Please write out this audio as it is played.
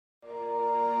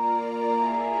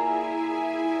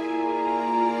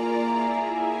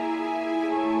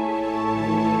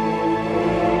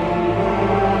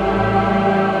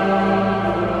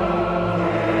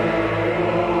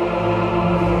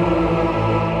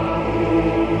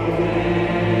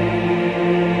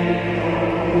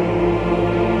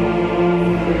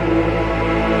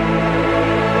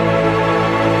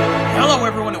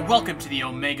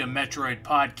Metroid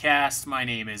podcast. My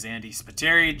name is Andy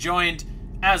Spiteri, joined,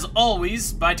 as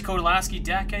always, by Dakota Lasky.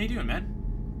 Dak, how you doing,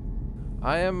 man?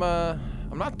 I'm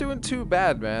not doing too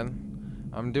bad, man.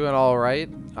 I'm doing all right.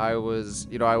 I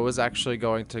was actually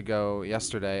going to go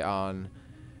yesterday on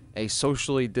a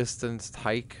socially distanced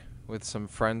hike with some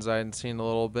friends I hadn't seen in a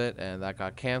little bit, and that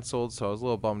got canceled, so I was a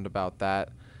little bummed about that.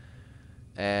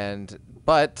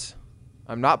 But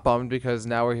I'm not bummed because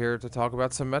now we're here to talk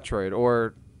about some Metroid,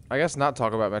 or I guess not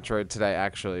talk about Metroid today,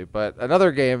 actually, but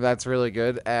another game that's really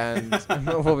good, and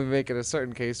we'll be making a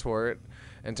certain case for it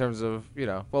in terms of,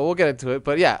 well, we'll get into it.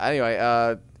 But yeah, anyway,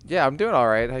 I'm doing all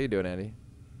right. How you doing, Andy?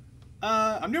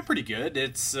 I'm doing pretty good.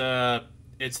 It's the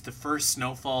first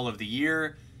snowfall of the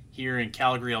year here in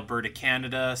Calgary, Alberta,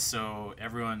 Canada, so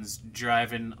everyone's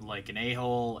driving like an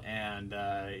a-hole, and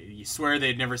you swear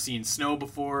they'd never seen snow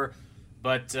before,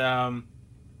 but,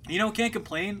 can't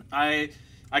complain.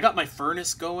 I got my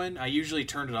furnace going. I usually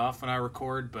turn it off when I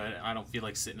record, but I don't feel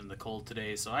like sitting in the cold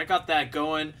today, so I got that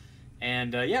going.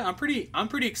 And I'm pretty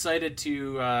excited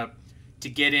to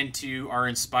get into our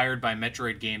Inspired by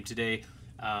Metroid game today.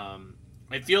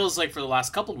 It feels like for the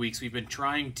last couple of weeks we've been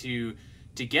trying to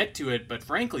get to it, but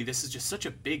frankly, this is just such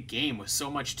a big game with so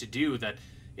much to do that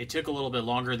it took a little bit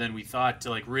longer than we thought to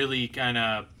like really kind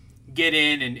of get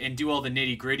in and do all the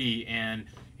nitty gritty and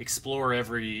explore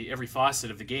every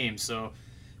facet of the game. So,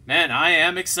 man, I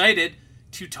am excited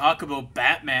to talk about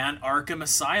Batman Arkham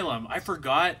Asylum. I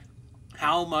forgot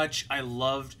how much I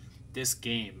loved this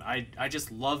game. I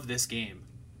just love this game.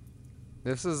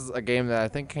 This is a game that I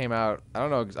think came out, I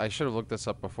don't know, I should have looked this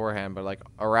up beforehand, but like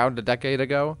around a decade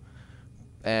ago.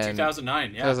 And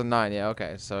 2009, yeah. 2009, yeah,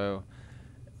 okay. So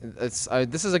this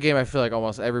is a game I feel like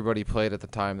almost everybody played at the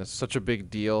time. It's such a big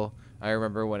deal. I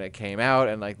remember when it came out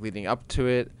and like leading up to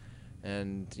it,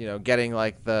 and getting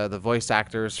like the voice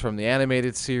actors from the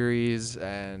animated series,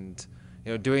 and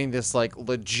doing this like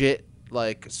legit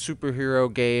like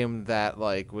superhero game that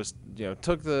like was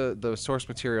took the source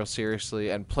material seriously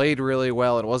and played really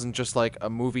well. It wasn't just like a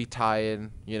movie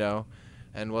tie-in,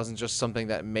 and wasn't just something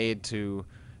that made to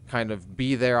kind of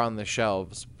be there on the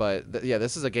shelves. But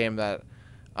this is a game that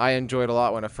I enjoyed a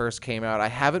lot when it first came out. I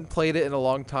haven't played it in a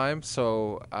long time,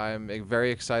 so I'm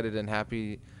very excited and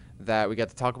happy that we got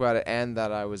to talk about it, and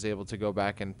that I was able to go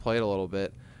back and play it a little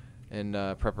bit in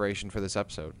preparation for this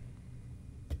episode.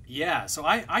 Yeah, so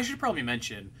I should probably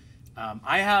mention,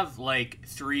 I have like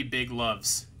three big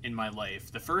loves in my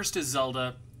life. The first is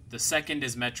Zelda, the second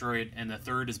is Metroid, and the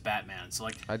third is Batman. So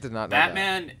like, I did not know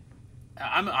Batman,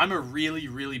 that. I'm a really,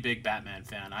 really big Batman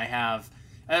fan. I have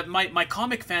my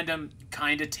comic fandom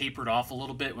kind of tapered off a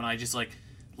little bit when I just like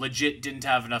legit didn't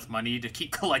have enough money to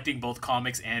keep collecting both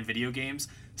comics and video games.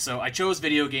 So I chose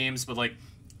video games, but like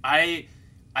I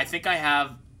think I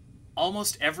have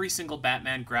almost every single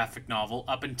Batman graphic novel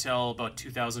up until about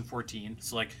 2014.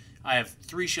 So like I have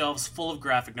 3 shelves full of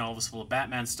graphic novels full of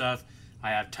Batman stuff. I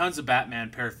have tons of Batman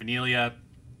paraphernalia.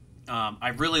 I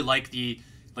really like the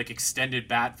like extended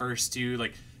Batverse too.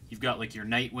 Like you've got like your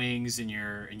Nightwings and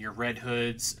your Red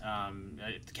Hoods.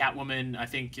 Catwoman I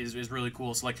think is really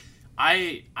cool. So like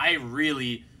I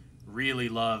really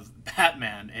love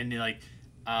Batman, and like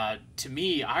to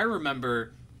me, I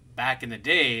remember back in the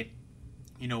day,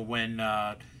 when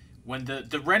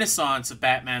the renaissance of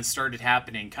Batman started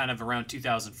happening, kind of around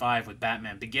 2005 with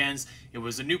Batman Begins. It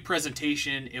was a new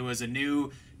presentation. It was a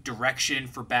new direction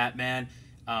for Batman.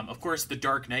 Of course, The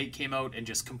Dark Knight came out and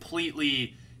just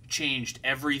completely changed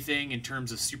everything in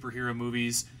terms of superhero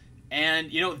movies.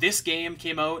 And, this game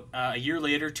came out a year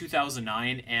later,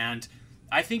 2009, and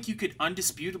I think you could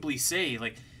undisputably say,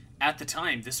 like, at the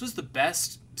time, this was the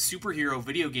best superhero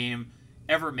video game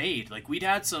ever made. Like, we'd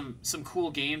had some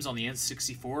cool games on the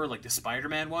N64, like the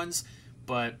Spider-Man ones,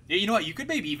 but you know what? You could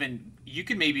maybe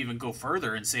even go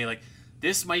further and say, like,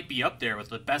 this might be up there with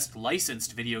the best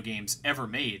licensed video games ever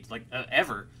made, like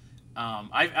ever.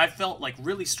 I felt like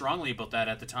really strongly about that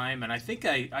at the time, and I think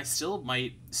I still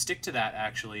might stick to that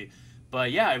actually.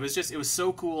 But yeah, it was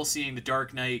so cool seeing The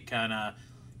Dark Knight kind of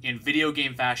in video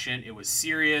game fashion. It was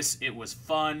serious, it was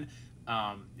fun,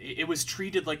 it was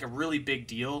treated like a really big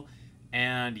deal,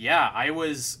 and yeah, I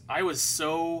was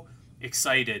so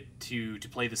excited to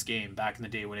play this game back in the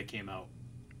day when it came out.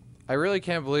 I really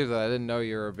can't believe that I didn't know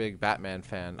you were a big Batman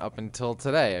fan up until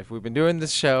today. If we've been doing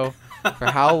this show for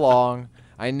how long?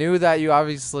 I knew that you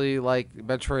obviously like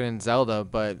Metroid and Zelda,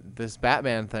 but this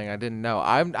Batman thing I didn't know.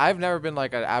 I've never been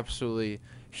like an absolutely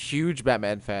huge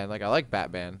Batman fan. Like I like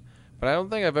Batman, but I don't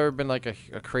think I've ever been like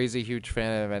a crazy huge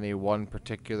fan of any one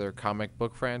particular comic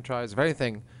book franchise. If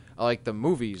anything, I like the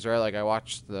movies, right? Like I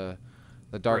watched the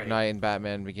the Dark Right. Knight and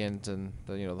Batman Begins and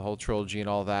the whole trilogy and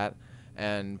all that.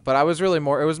 But I was really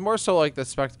more. It was more so like the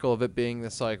spectacle of it being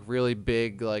this like really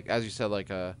big, like as you said, like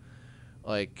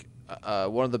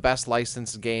one of the best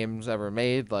licensed games ever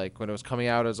made. Like when it was coming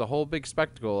out as a whole big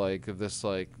spectacle, like of this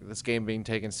game being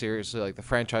taken seriously, like the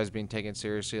franchise being taken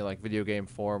seriously in like video game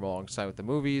form alongside with the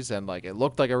movies, and like it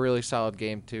looked like a really solid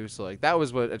game too. So like that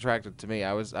was what attracted to me.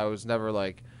 I was never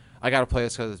like I gotta play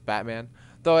this because it's Batman.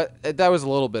 Though that was a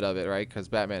little bit of it, right? Because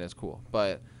Batman is cool.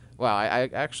 But wow, I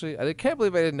actually I can't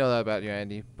believe I didn't know that about you,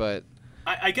 Andy. But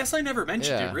I guess I never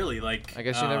mentioned yeah, it really. Like, I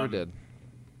guess you never did.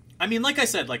 I mean, like I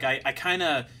said, like I kind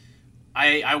of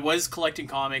I was collecting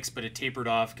comics, but it tapered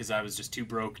off because I was just too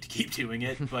broke to keep doing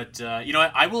it. But you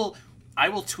know, I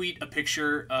will tweet a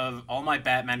picture of all my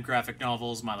Batman graphic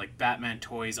novels, my like Batman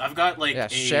toys. I've got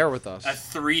like share with us a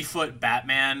 3-foot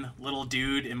Batman little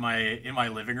dude in my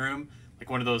living room, like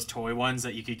one of those toy ones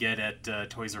that you could get at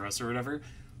Toys R Us or whatever.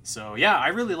 So yeah, I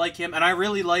really like him, and I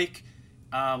really like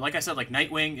I said, like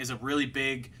Nightwing is a really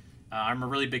big. I'm a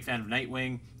really big fan of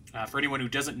Nightwing. For anyone who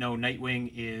doesn't know,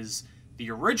 Nightwing is the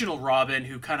original Robin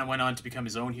who kind of went on to become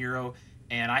his own hero.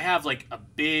 And I have like a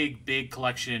big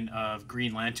collection of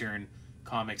Green Lantern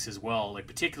comics as well, like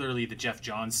particularly the Jeff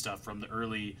Johns stuff from the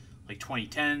early like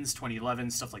 2010s, 2011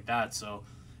 stuff like that. So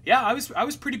yeah, I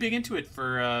was pretty big into it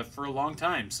for a long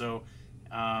time. So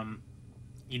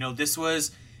you know, this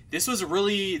was a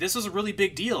really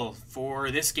big deal for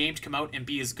this game to come out and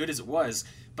be as good as it was.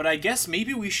 But I guess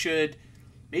maybe we should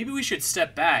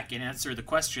step back and answer the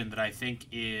question that I think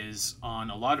is on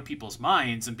a lot of people's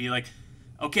minds and be like,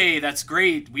 okay, that's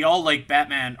great. We all like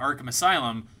Batman Arkham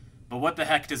Asylum, but what the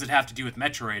heck does it have to do with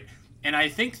Metroid? And I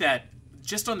think that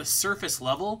just on the surface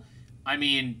level, I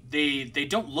mean, they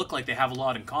don't look like they have a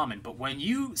lot in common, but when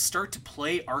you start to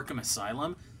play Arkham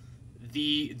Asylum,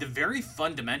 the very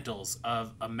fundamentals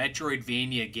of a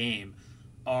Metroidvania game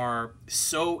are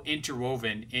so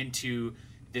interwoven into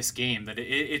this game that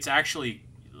it's actually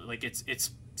like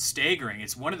it's staggering.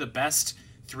 It's one of the best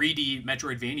 3D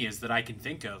Metroidvanias that I can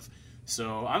think of.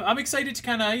 So I'm excited to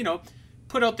kind of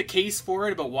put out the case for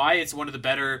it about why it's one of the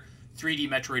better 3D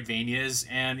Metroidvanias,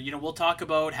 and we'll talk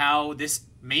about how this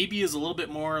maybe is a little bit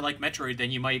more like Metroid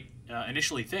than you might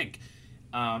initially think.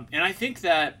 And I think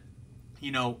that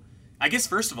I guess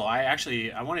first of all,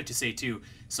 I wanted to say too.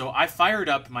 So I fired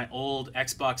up my old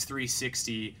Xbox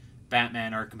 360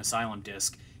 Batman Arkham Asylum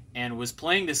disc and was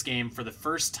playing this game for the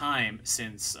first time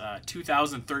since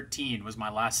 2013 was my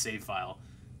last save file.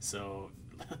 So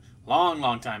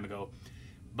long time ago.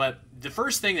 But the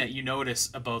first thing that you notice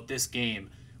about this game,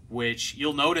 which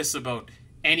you'll notice about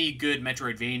any good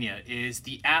Metroidvania, is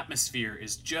the atmosphere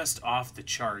is just off the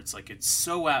charts. Like, it's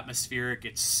so atmospheric,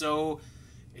 it's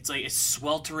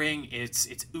sweltering,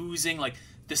 it's oozing. Like,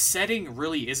 the setting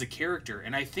really is a character.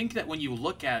 And I think that when you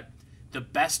look at the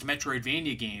best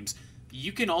Metroidvania games,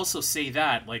 you can also say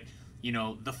that, like,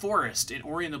 the forest in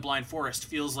Ori and the Blind Forest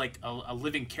feels like a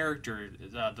living character.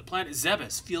 The planet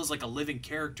Zebes feels like a living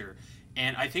character.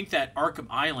 And I think that Arkham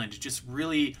Island just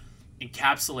really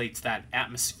encapsulates that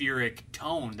atmospheric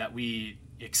tone that we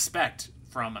expect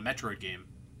from a Metroid game.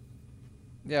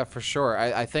 Yeah, for sure.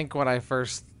 I think when I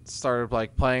first started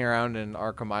like playing around in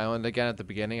Arkham Island again at the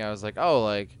beginning, I was like, oh,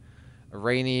 like a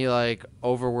rainy like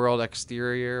overworld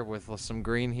exterior with some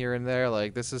green here and there.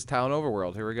 Like, this is town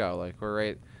overworld. Here we go. Like,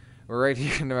 we're right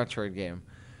here in the Metroid game.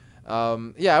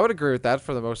 Yeah, I would agree with that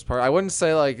for the most part. I wouldn't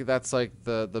say like that's like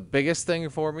the biggest thing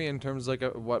for me in terms of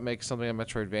like what makes something a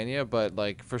Metroidvania, but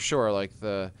like for sure, like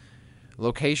the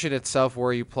location itself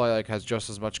where you play like has just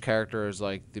as much character as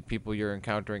like the people you're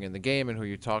encountering in the game and who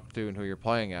you talk to and who you're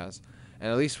playing as.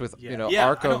 And at least with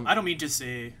Arkham, I don't mean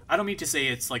to say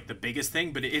it's like the biggest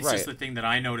thing, but it's just the thing that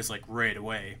I noticed like right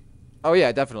away. Oh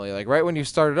yeah, definitely. Like right when you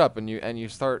start it up and you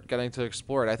start getting to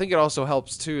explore it. I think it also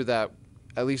helps too that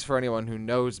at least for anyone who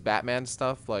knows Batman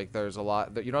stuff, like there's a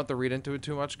lot that you don't have to read into it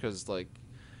too much because like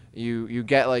you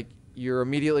get like you're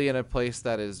immediately in a place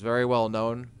that is very well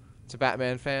known to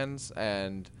Batman fans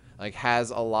and like has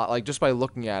a lot like just by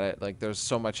looking at it like there's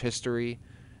so much history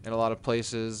in a lot of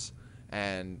places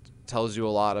and tells you a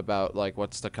lot about like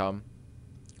what's to come,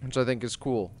 which I think is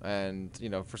cool. And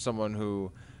for someone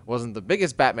who wasn't the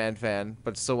biggest Batman fan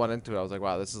but still went into it, I was like,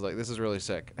 wow, this is really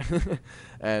sick.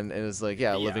 and it's like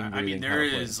living breathing. I mean, there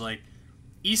is like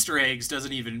Easter eggs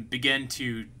doesn't even begin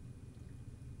to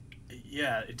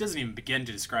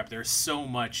describe. There's so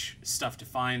much stuff to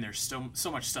find, there's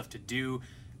so much stuff to do,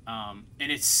 and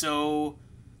it's so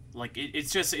like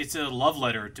it's a love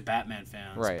letter to Batman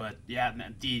fans, right? But yeah,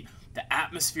 the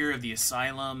atmosphere of the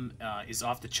asylum is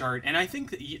off the chart. And I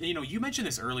think that you mentioned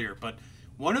this earlier, but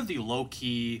one of the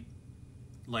low-key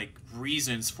like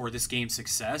reasons for this game's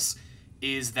success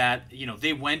is that, you know,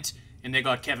 they went and they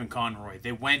got Kevin Conroy.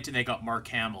 They went and they got Mark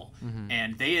Hamill.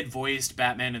 And they had voiced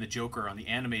Batman and the Joker on the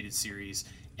animated series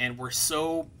and were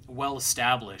so well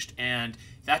established. And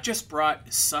that just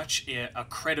brought such a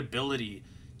credibility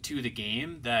to the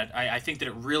game that I think that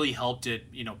it really helped it,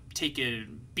 you know,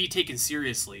 be taken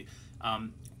seriously.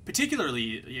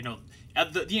 Particularly, you know,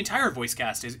 the entire voice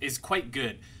cast is quite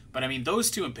good. But I mean, those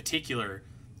two in particular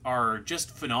are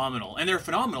just phenomenal. And they're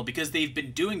phenomenal because they've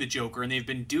been doing the Joker and they've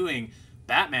been doing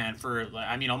Batman for,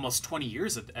 I mean, almost 20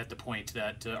 years at the point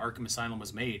that Arkham Asylum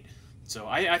was made. So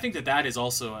I think that is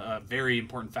also a very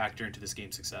important factor into this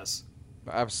game's success.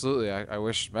 Absolutely. I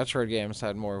wish Metroid games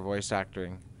had more voice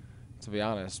acting, to be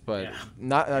honest. But I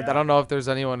Yeah. don't know if there's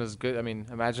anyone as good. I mean,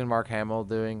 imagine Mark Hamill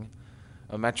doing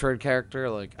a Metroid character.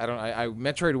 Like,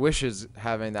 Metroid wishes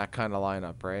having that kind of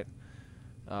lineup, right?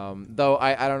 Though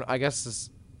I don't. I guess this.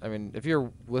 I mean, if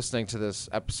you're listening to this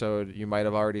episode, you might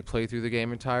have already played through the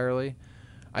game entirely.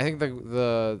 I think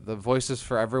the voices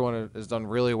for everyone is done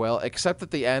really well, except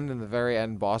at the end, in the very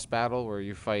end boss battle where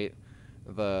you fight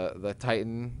the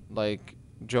Titan like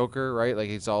Joker, right? Like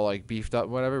he's all like beefed up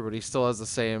and whatever, but he still has the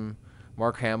same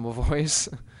Mark Hamill voice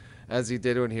as he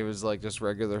did when he was like just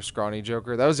regular scrawny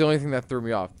Joker. That was the only thing that threw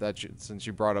me off. Since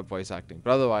you brought up voice acting,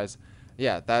 but otherwise,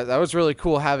 yeah, that was really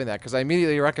cool having that because I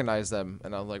immediately recognized them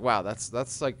and I was like, wow, that's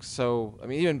like so. I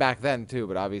mean, even back then too,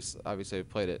 but obviously I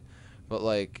played it, but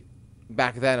like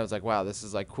back then I was like, wow, this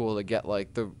is like cool to get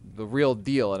like the real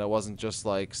deal, and it wasn't just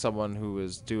like someone who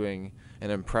was doing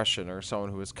an impression or someone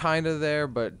who was kind of there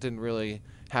but didn't really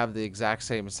have the exact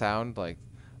same sound. Like,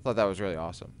 I thought that was really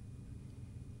awesome.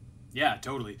 Yeah,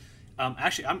 totally.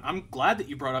 Actually, I'm glad that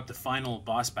you brought up the final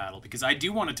boss battle because I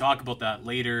do want to talk about that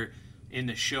later in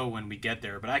the show when we get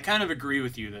there. But I kind of agree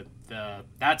with you that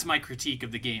that's my critique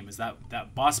of the game is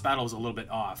that boss battle is a little bit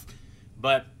off.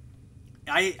 But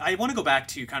I want to go back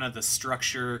to kind of the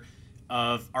structure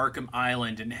of Arkham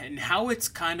Island and how it's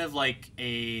kind of like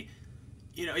a,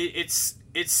 you know, it's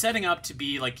setting up to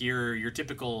be like your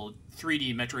typical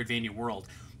 3D Metroidvania world.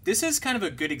 This is kind of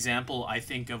a good example, I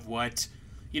think, of what,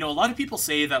 you know, a lot of people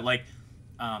say that like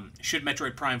should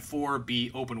Metroid Prime 4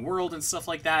 be open world and stuff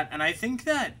like that, and I think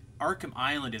that Arkham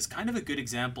Island is kind of a good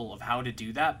example of how to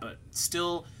do that, but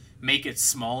still make it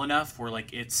small enough where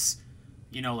like it's,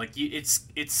 you know, like it's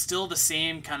still the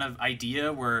same kind of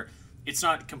idea where it's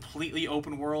not completely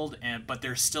open world, but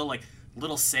there's still like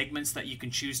little segments that you can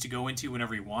choose to go into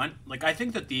whenever you want. Like I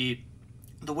think that the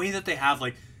way that they have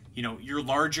like, you know, your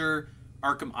larger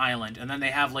Arkham Island, and then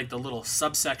they have like the little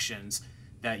subsections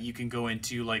that you can go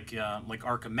into, like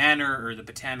Arkham Manor or the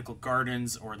Botanical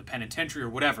Gardens or the Penitentiary or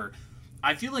whatever.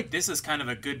 I feel like this is kind of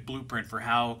a good blueprint for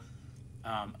how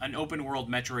an open world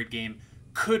Metroid game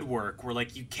could work, where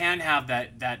like you can have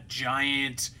that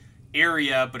giant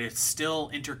area, but it's still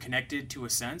interconnected to a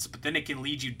sense. But then it can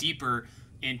lead you deeper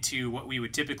into what we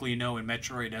would typically know in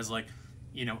Metroid as like,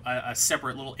 you know, a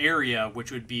separate little area,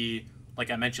 which would be,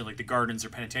 like I mentioned, like the gardens or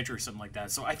penitentiary or something like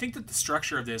that. So I think that the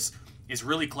structure of this is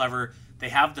really clever. They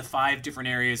have the 5 different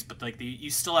areas, but like you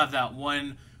still have that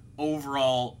one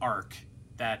overall arc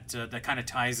that kind of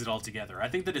ties it all together. I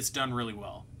think that it's done really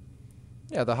well.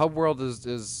 Yeah, the hub world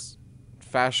is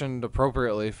fashioned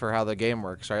appropriately for how the game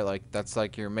works, right? Like that's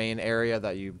like your main area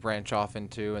that you branch off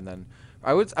into, and then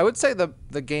I would say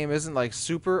the game isn't like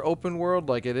super open world.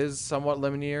 Like it is somewhat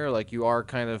linear. Like you are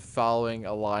kind of following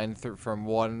a line from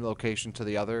one location to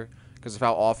the other because of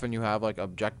how often you have like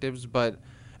objectives. But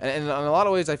and in a lot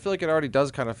of ways, I feel like it already does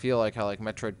kind of feel like how like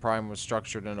Metroid Prime was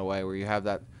structured in a way where you have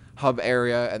that hub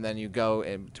area and then you go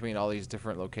in between all these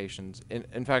different locations.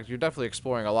 In fact, you're definitely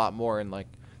exploring a lot more in like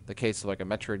the case of like a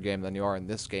Metroid game than you are in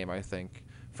this game. I think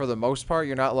for the most part,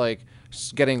 you're not like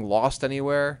getting lost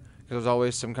anywhere. There's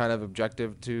always some kind of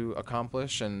objective to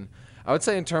accomplish, and I would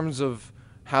say in terms of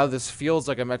how this feels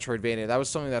like a Metroidvania, that was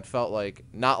something that felt like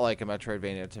not like a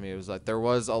Metroidvania to me. It was like there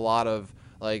was a lot of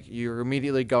like you're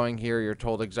immediately going here, you're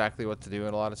told exactly what to do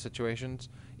in a lot of situations,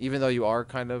 even though you are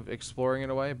kind of exploring in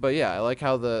a way. But yeah, I like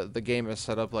how the game is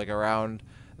set up like around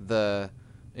the,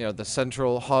 you know, the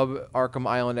central hub Arkham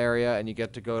Island area, and you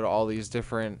get to go to all these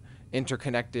different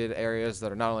interconnected areas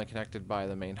that are not only connected by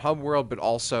the main hub world, but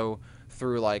also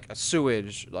through like a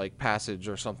sewage like passage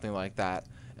or something like that,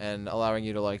 and allowing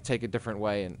you to like take a different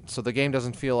way. And so the game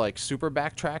doesn't feel like super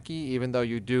backtracky, even though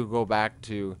you do go back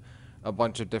to a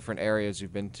bunch of different areas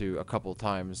you've been to a couple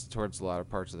times towards the latter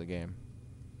parts of the game.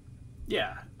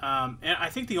 Yeah, and I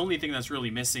think the only thing that's really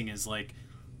missing is like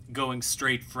going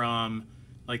straight from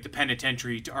like the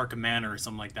penitentiary to Arkham Manor or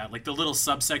something like that. Like the little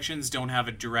subsections don't have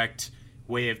a direct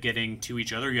way of getting to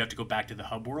each other. You have to go back to the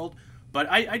hub world. But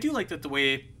I do like that the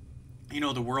way,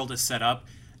 the world is set up.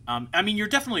 I mean, you're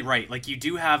definitely right. Like, you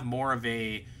do have more of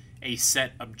a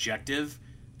set objective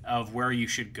of where you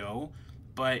should go.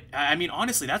 But I mean,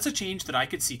 honestly, that's a change that I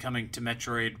could see coming to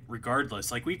Metroid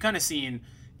regardless. Like, we've kind of seen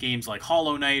games like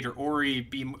Hollow Knight or Ori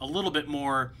be a little bit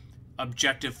more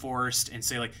objective forced and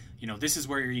say, like, this is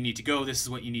where you need to go, this is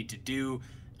what you need to do,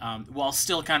 while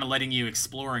still kind of letting you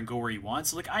explore and go where you want.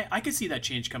 So, like, I could see that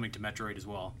change coming to Metroid as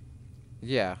well.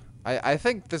 Yeah, I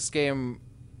think this game,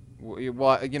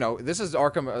 well, this is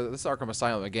Arkham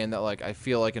Asylum, a game that like I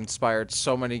feel like inspired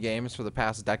so many games for the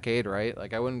past decade, right?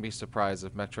 Like I wouldn't be surprised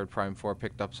if Metroid Prime 4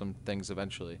 picked up some things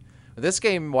eventually. This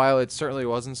game, while it certainly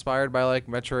was inspired by like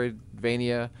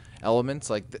Metroidvania elements,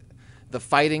 like the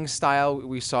fighting style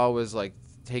we saw was like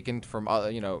taken from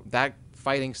that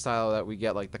fighting style that we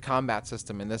get, like the combat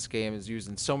system in this game is used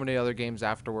in so many other games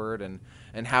afterward,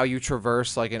 and how you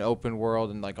traverse like an open world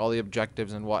and like all the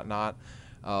objectives and whatnot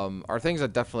are things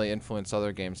that definitely influence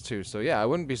other games too. So yeah, I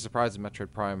wouldn't be surprised if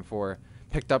Metroid Prime 4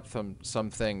 picked up some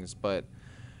things. But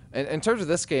in terms of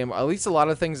this game, at least a lot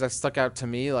of things that stuck out to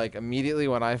me, like immediately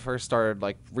when I first started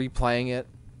like replaying it,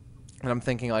 and I'm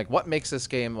thinking like, what makes this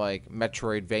game like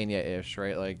Metroidvania-ish,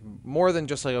 right? Like more than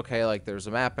just like, okay, like there's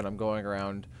a map and I'm going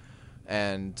around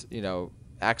and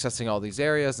accessing all these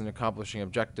areas and accomplishing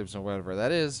objectives and whatever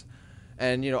that is.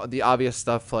 And the obvious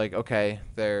stuff like, okay,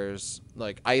 there's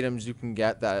like items you can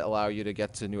get that allow you to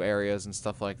get to new areas and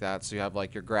stuff like that. So you have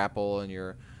like your grapple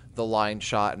and the line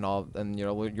shot and all, and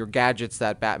your gadgets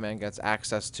that Batman gets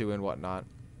access to and whatnot.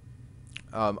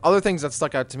 Other things that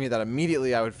stuck out to me that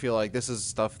immediately I would feel like this is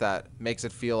stuff that makes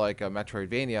it feel like a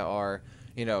Metroidvania are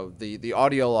the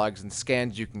audio logs and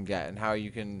scans you can get, and how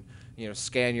you can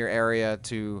scan your area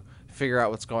to figure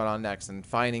out what's going on next, and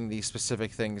finding these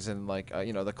specific things in like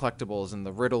the collectibles and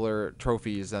the Riddler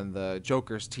trophies and the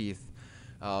Joker's teeth.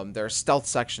 There are stealth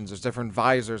sections. There's different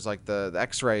visors like the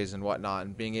X-rays and whatnot,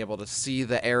 and being able to see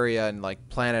the area and like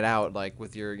plan it out like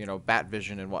with your bat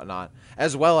vision and whatnot,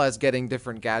 as well as getting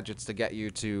different gadgets to get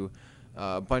you to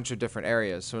a bunch of different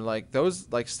areas. So like those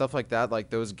like stuff like that, like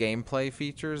those gameplay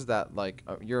features that like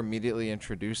you're immediately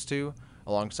introduced to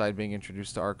alongside being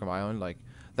introduced to Arkham Island, like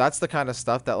that's the kind of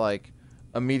stuff that like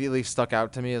immediately stuck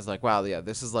out to me as like, wow, yeah,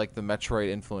 this is like the Metroid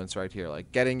influence right here.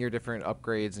 Like getting your different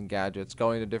upgrades and gadgets,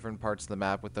 going to different parts of the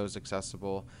map with those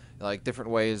accessible, like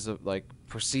different ways of like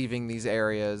perceiving these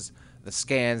areas, the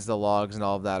scans, the logs, and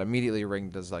all of that immediately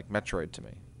ringed as like Metroid to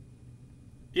me.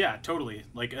 Yeah, totally.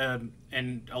 Like,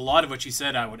 and a lot of what you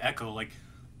said, I would echo. Like,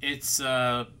 it's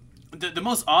the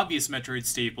most obvious Metroid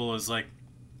staple is like,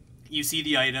 you see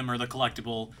the item or the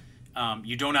collectible,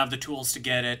 you don't have the tools to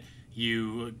get it.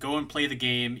 You go and play the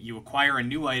game. You acquire a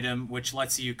new item, which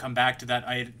lets you come back to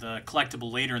the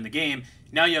collectible later in the game.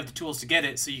 Now you have the tools to get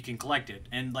it, so you can collect it.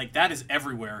 And like that is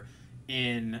everywhere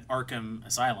in Arkham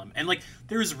Asylum. And like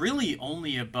there's really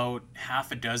only about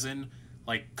half a dozen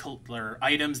like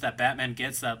items that Batman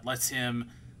gets that lets him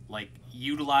like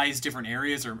utilize different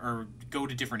areas or go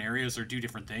to different areas or do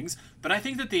different things. But I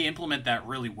think that they implement that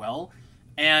really well.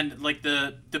 And like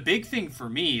the big thing for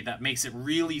me that makes it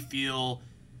really feel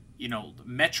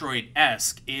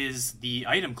Metroid-esque is the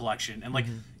item collection. And like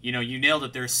you nailed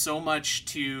it, there's so much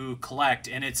to collect,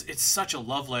 and it's such a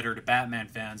love letter to Batman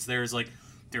fans. There's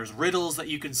riddles that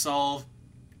you can solve,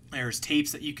 there's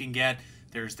tapes that you can get,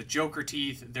 there's the Joker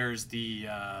teeth, there's the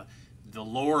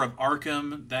lore of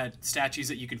Arkham, that statues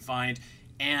that you can find,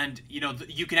 and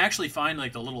you can actually find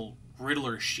like the little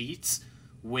Riddler sheets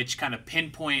which kind of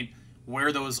pinpoint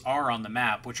where those are on the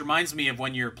map, which reminds me of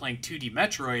when you're playing 2D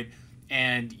Metroid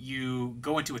and you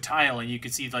go into a tile and you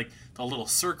can see like the little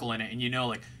circle in it, and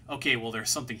like, okay, well, there's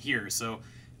something here. So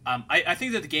I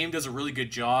think that the game does a really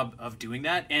good job of doing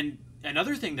that. And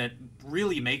another thing that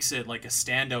really makes it like a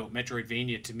standout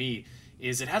Metroidvania to me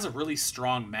is it has a really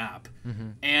strong map.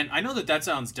 And I know that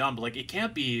sounds dumb, but like it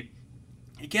can't be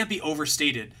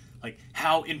overstated like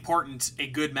how important a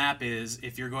good map is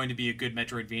if you're going to be a good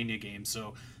Metroidvania game.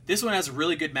 So this one has a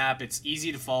really good map. It's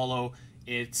easy to follow.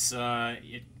 It's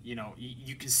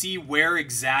you can see where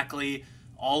exactly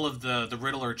all of the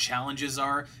Riddler challenges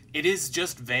are. It is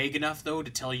just vague enough though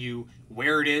to tell you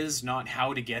where it is, not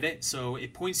how to get it. So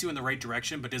it points you in the right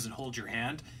direction but doesn't hold your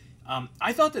hand.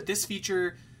 I thought that this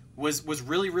feature was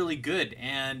really, really good,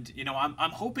 and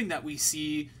I'm hoping that we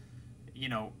see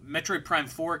Metroid Prime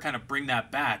 4 kind of bring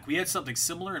that back. We had something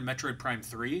similar in Metroid Prime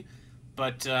 3,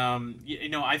 but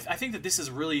I think that this is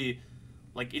really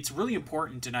like, it's really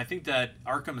important, and I think that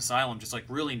Arkham Asylum just like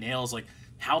really nails like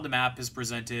how the map is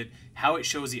presented, how it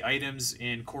shows the items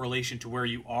in correlation to where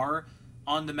you are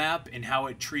on the map, and how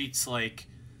it treats like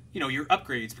your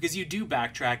upgrades, because you do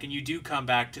backtrack and you do come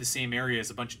back to the same areas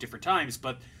a bunch of different times,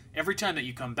 but every time that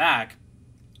you come back,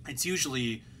 it's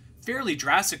usually fairly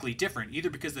drastically different, either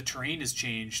because the terrain has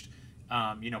changed,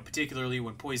 particularly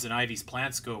when poison ivy's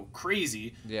plants go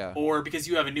crazy, Yeah. or because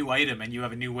you have a new item and you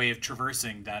have a new way of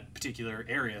traversing that particular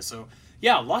area. So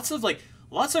yeah, lots of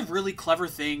really clever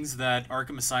things that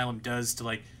Arkham Asylum does to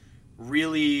like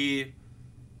really,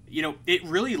 it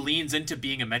really leans into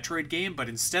being a Metroid game, but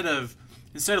instead of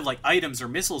like items or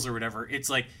missiles or whatever, it's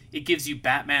like it gives you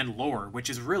Batman lore, which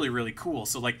is really really cool.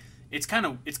 So like it's kind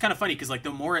of funny because like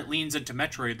the more it leans into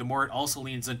Metroid, the more it also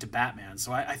leans into Batman.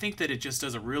 So I think that it just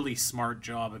does a really smart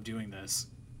job of doing this.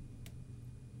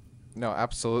 No,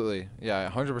 absolutely. Yeah,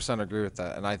 I 100% agree with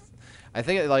that. And I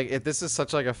think like if this is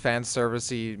such like a fan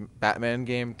servicey Batman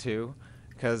game too,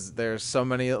 because there's so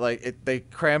many they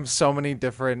cram so many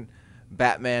different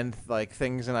Batman like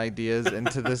things and ideas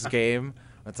into this game.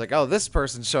 It's like, oh, this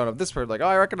person's showing up. This person, like, oh,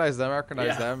 I recognize them. I recognize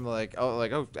Yeah. them. Like,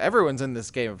 oh, everyone's in this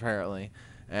game apparently,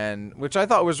 and which I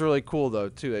thought was really cool though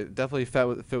too. It definitely fit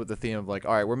with the theme of like,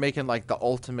 all right, we're making like the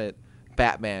ultimate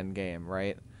Batman game,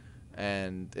 right?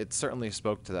 And it certainly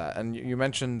spoke to that. And you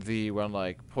mentioned the when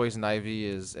like poison ivy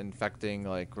is infecting,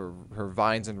 like her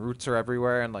vines and roots are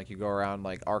everywhere, and like you go around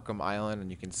like Arkham Island and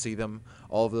you can see them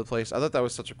all over the place. I thought that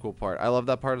was such a cool part. I love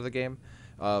that part of the game,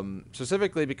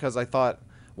 specifically because I thought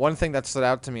one thing that stood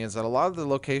out to me is that a lot of the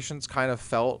locations kind of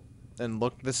felt and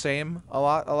looked the same a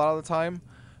lot of the time.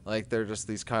 Like they're just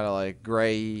these kind of like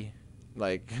gray,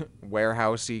 like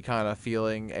warehousey kind of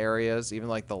feeling areas. Even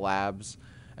like the labs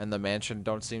and the mansion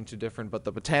don't seem too different, but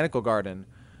the botanical garden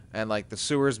and like the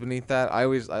sewers beneath that, I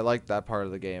liked that part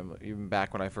of the game even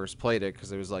back when I first played it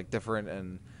because it was like different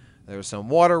and there was some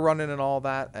water running and all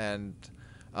that, and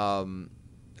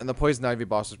the poison ivy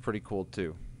boss was pretty cool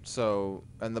too. So,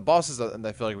 and the bosses, and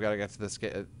I feel like we gotta get to this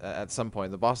at some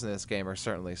point. The bosses in this game are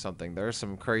certainly something. There are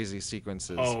some crazy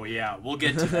sequences. Oh yeah, we'll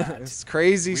get to that. It's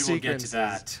crazy We will get to sequences.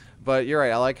 that. But you're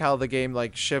right. I like how the game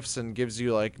like shifts and gives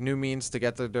you like new means to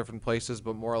get to different places,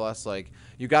 but more or less like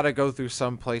you got to go through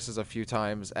some places a few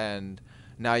times, and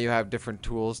now you have different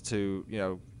tools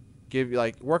to give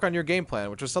like work on your game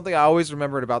plan, which was something I always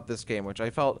remembered about this game, which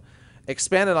I felt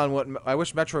expanded on what I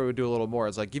wish Metroid would do a little more.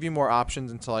 Is like give you more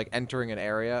options into like entering an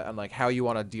area and like how you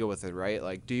want to deal with it, right?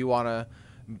 Like, do you want to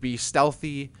be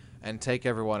stealthy and take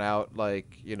everyone out,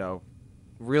 like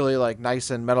really like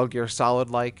nice and Metal Gear Solid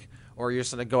like? Or you're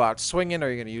just gonna go out swinging, or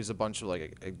you're gonna use a bunch of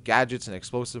like gadgets and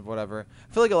explosive whatever.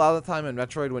 I feel like a lot of the time in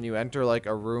Metroid, when you enter like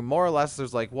a room, more or less,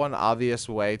 there's like one obvious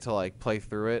way to like play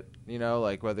through it.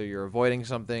 Like whether you're avoiding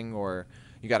something or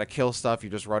you gotta kill stuff, you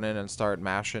just run in and start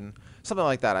mashing, something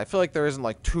like that. I feel like there isn't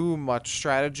like too much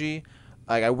strategy.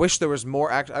 Like I wish there was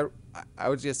more. I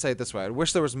would just say it this way: I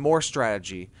wish there was more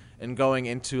strategy in going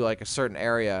into like a certain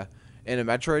area in a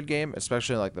Metroid game,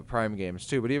 especially like the Prime games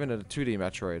too. But even in a 2D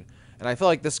Metroid. And I feel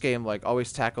like this game like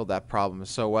always tackled that problem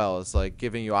so well. It's like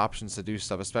giving you options to do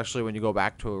stuff, especially when you go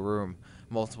back to a room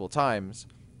multiple times,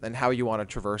 and how you want to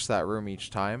traverse that room each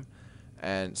time.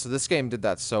 And so this game did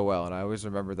that so well, and I always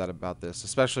remember that about this,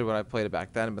 especially when I played it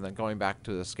back then. But then going back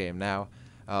to this game now,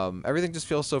 everything just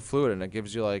feels so fluid, and it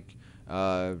gives you like,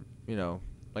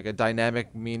 like a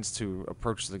dynamic means to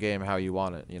approach the game how you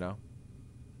want it.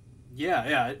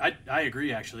 Yeah, I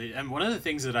agree actually. And one of the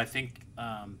things that I think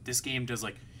this game does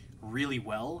like really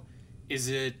well is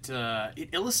it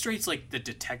illustrates like the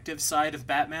detective side of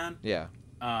Batman. Yeah.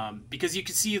 Because you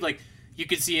can see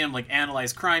him like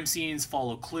analyze crime scenes,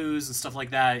 follow clues and stuff like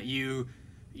that.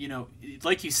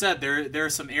 Like you said, there are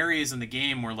some areas in the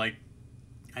game where like,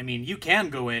 I mean, you can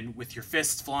go in with your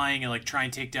fists flying and like try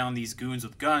and take down these goons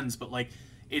with guns, but like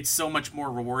it's so much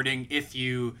more rewarding if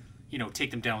you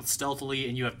take them down stealthily,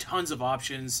 and you have tons of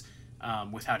options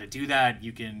with how to do that.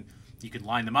 You can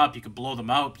line them up, you can blow them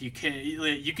out, you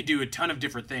can do a ton of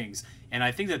different things. And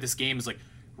I think that this game is like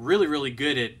really really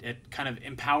good at kind of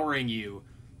empowering you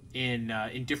in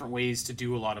different ways to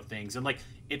do a lot of things. And like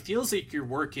it feels like you're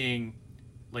working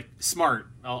like smart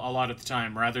a lot of the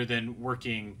time rather than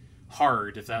working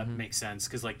hard, if that makes sense,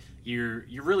 because like you're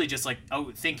really just like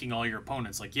outthinking all your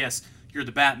opponents. Like, yes, you're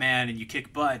the Batman and you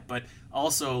kick butt, but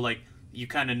also like you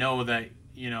kind of know that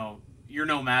you're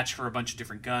no match for a bunch of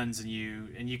different guns, and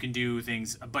you can do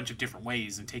things a bunch of different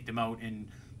ways and take them out, and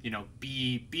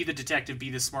be the detective, be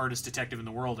the smartest detective in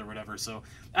the world or whatever. So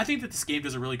I think that this game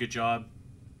does a really good job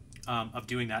of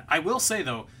doing that. I will say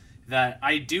though that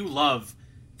I do love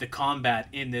the combat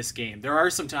in this game. There are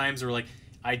some times where like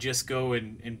I just go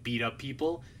and beat up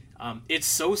people. It's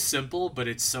so simple, but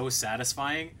it's so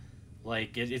satisfying.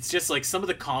 Like it's just like some of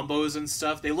the combos and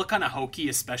stuff, they look kind of hokey,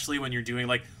 especially when you're doing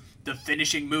like the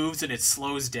finishing moves and it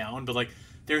slows down, but like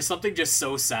there's something just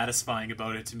so satisfying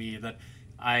about it to me that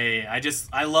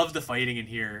I love the fighting in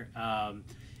here.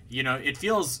 It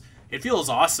feels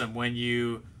awesome when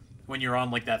you're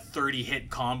on like that 30 hit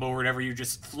combo or whatever. You're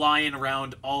just flying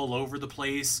around all over the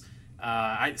place.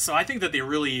 So I think that they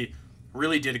really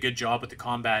did a good job with the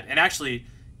combat. And actually,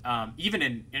 even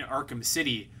in Arkham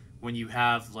City, when you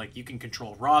have like you can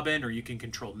control Robin or you can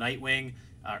control Nightwing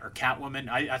or Catwoman,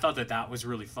 I thought that was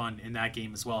really fun in that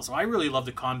game as well. So I really love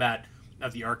the combat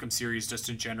of the Arkham series just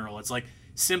in general. It's like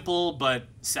simple but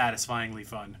satisfyingly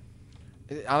fun.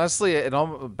 Honestly,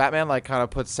 Batman like kind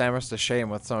of puts Samus to shame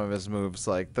with some of his moves,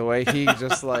 like the way he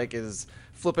just like is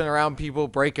flipping around people,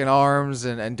 breaking arms,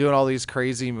 and doing all these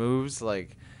crazy moves,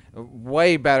 like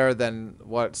way better than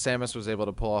what Samus was able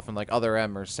to pull off in like Other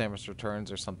M or Samus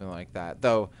Returns or something like that.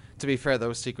 Though to be fair,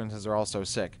 those sequences are also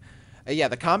sick. Yeah,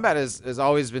 the combat has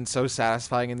always been so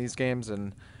satisfying in these games,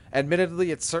 and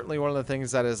admittedly, it's certainly one of the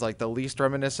things that is like the least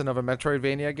reminiscent of a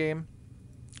Metroidvania game.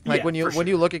 Like Yeah, when you for when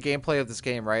sure. you look at gameplay of this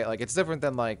game, right? Like it's different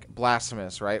than like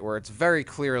Blasphemous, right? Where it's very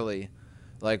clearly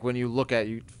like when you look at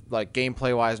you like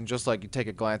gameplay wise and just like you take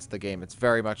a glance at the game, it's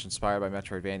very much inspired by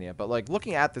Metroidvania. But like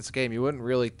looking at this game, you wouldn't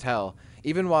really tell,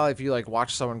 even while if you like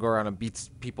watch someone go around and beat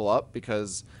people up,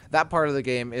 because that part of the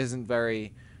game isn't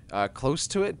very close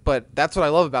to it. But that's what I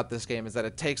love about this game is that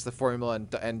it takes the formula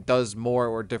and does more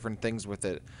or different things with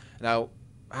it. Now,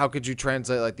 how could you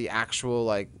translate like the actual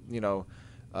like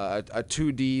a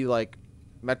 2D like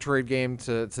Metroid game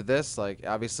to this? Like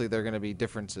obviously there are going to be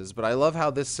differences, but I love how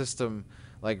this system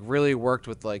like really worked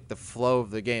with like the flow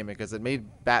of the game, because it made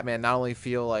Batman not only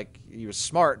feel like he was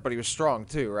smart but he was strong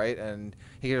too, right? And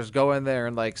he could just go in there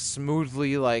and like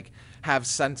smoothly like have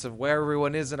sense of where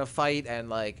everyone is in a fight and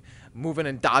like moving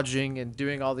and dodging and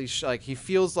doing all these like he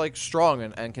feels like strong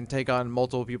and can take on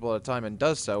multiple people at a time and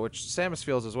does so, which Samus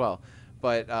feels as well.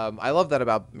 But I love that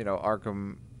about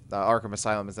Arkham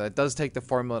Asylum, is that it does take the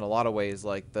formula in a lot of ways,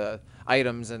 like the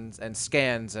items and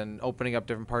scans and opening up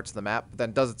different parts of the map, but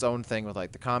then does its own thing with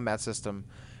like the combat system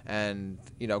and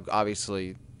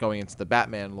obviously going into the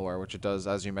Batman lore, which it does,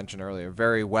 as you mentioned earlier,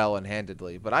 very well and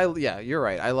handedly. But yeah, you're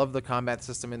right, I love the combat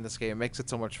system in this game. It makes it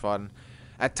so much fun.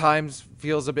 At times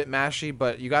feels a bit mashy,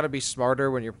 but you got to be smarter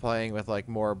when you're playing with like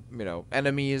more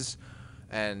enemies,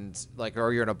 and like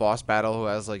or you're in a boss battle who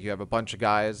has like you have a bunch of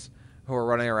guys who are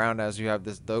running around as you have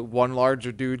the one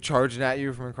larger dude charging at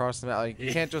you from across the map. Like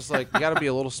you can't just like you got to be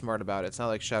a little smart about it. It's not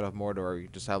like Shadow of Mordor where you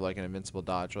just have like an invincible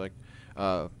dodge, or like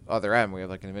Other M we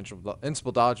have like an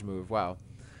invincible dodge move. Wow,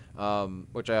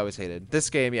 which I always hated.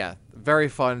 This game, yeah, very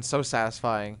fun, so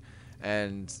satisfying,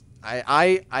 and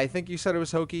I think you said it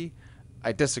was hokey.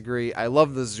 I disagree. I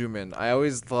love the zoom in. I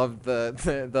always loved the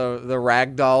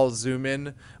ragdoll zoom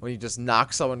in when you just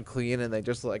knock someone clean and they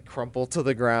just like crumple to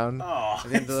the ground Oh,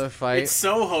 at the end of the fight. it's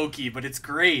so hokey, but it's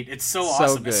great. It's so So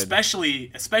awesome, good.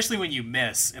 especially when you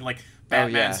miss and like Oh,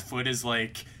 Batman's yeah. foot is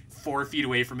like 4 feet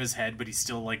away from his head, but he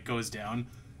still like goes down.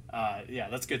 Yeah,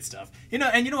 that's good stuff.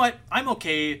 And you know what? I'm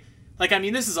okay. Like, I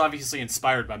mean, this is obviously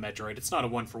inspired by Metroid. It's not a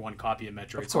one-for-one copy of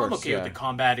Metroid, so I'm course, okay yeah. with the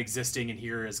combat existing in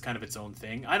here as kind of its own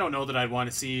thing. I don't know that I'd want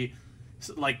to see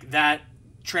like that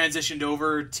transitioned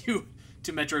over to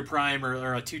Metroid Prime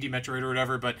or a 2D Metroid or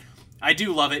whatever, but I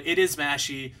do love it. It is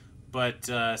mashy, but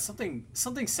something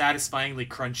satisfyingly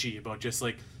crunchy about just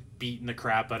like beating the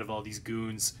crap out of all these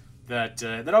goons that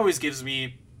always gives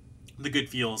me the good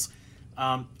feels.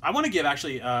 I want to give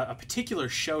actually a particular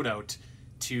shout out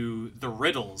to the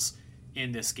riddles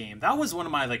in this game. That was one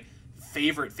of my like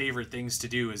favorite things to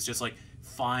do, is just like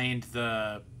find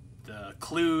the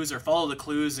clues or follow the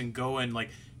clues and go and like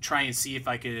try and see if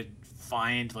I could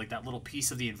find like that little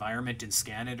piece of the environment and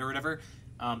scan it or whatever.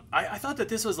 I thought that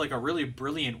this was like a really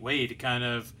brilliant way to kind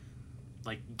of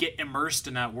like get immersed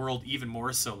in that world even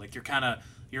more so. Like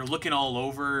you're looking all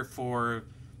over for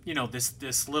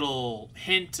this little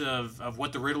hint of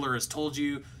what the Riddler has told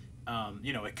you.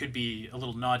 It could be a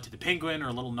little nod to the Penguin or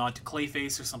a little nod to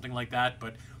Clayface or something like that.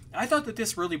 But I thought that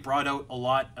this really brought out a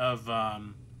lot of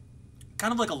kind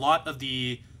of like a lot of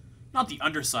the, not the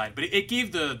underside, but it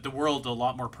gave the world a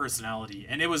lot more personality,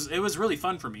 and it was really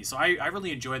fun for me. So I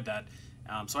really enjoyed that.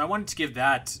 So I wanted to give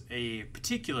that a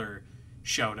particular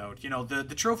shout out.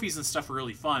 The trophies and stuff were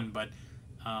really fun, but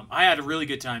I had a really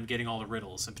good time getting all the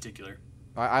riddles in particular.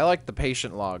 I like the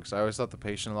patient logs. I always thought the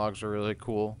patient logs were really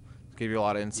cool. Give you a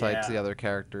lot of insight to the other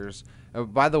characters.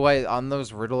 By the way, on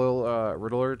those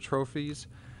Riddler trophies,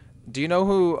 do you know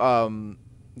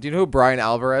who Brian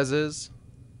Alvarez is,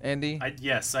 Andy?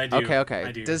 Yes, I do. Okay.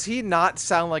 I do. Does he not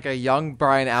sound like a young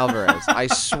Brian Alvarez? I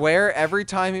swear every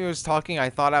time he was talking,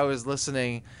 I thought I was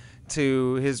listening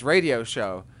to his radio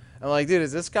show. I'm like, dude,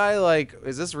 is this guy like,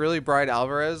 is this really Brian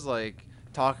Alvarez like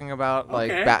talking about like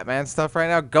Okay. Batman stuff right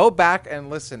now? Go back and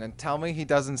listen and tell me he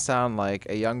doesn't sound like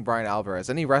a young Brian Alvarez.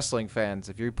 Any wrestling fans,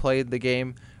 if you played the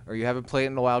game or you haven't played it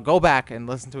in a while, go back and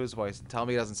listen to his voice and tell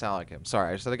me he doesn't sound like him.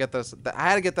 Sorry, I just had to get this. I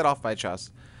had to get that off my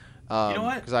chest. You know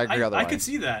what? Because I agree otherwise. I could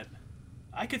see that.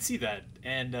 I could see that.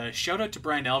 And shout out to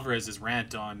Brian Alvarez's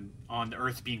rant on the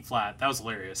Earth being flat. That was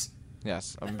hilarious.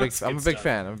 Yes, I'm a big. That's I'm a good big stuff.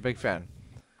 fan. I'm a big fan.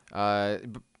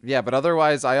 Yeah, but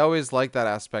otherwise, I always like that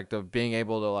aspect of being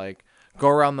able to like go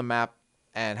around the map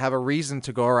and have a reason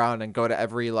to go around and go to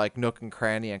every like nook and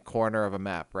cranny and corner of a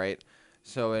map, right?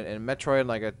 So in Metroid,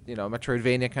 like a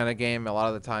Metroidvania kind of game, a lot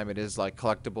of the time it is like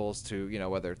collectibles to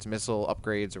whether it's missile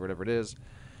upgrades or whatever it is.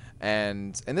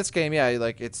 And in this game, yeah,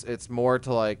 like it's more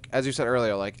to like, as you said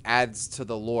earlier, like adds to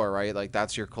the lore, right? Like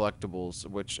that's your collectibles,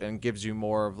 which and gives you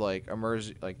more of like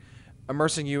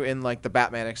immersing you in like the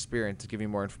Batman experience to give you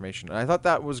more information. And I thought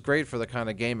that was great for the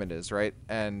kind of game it is, right?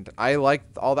 And I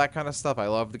liked all that kind of stuff. I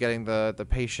loved getting the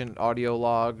patient audio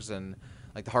logs, and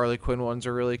like the Harley Quinn ones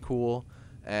are really cool.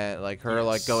 And like her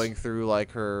like Yes. going through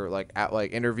like her like at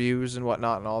like interviews and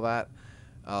whatnot and all that.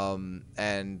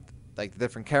 And like the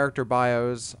different character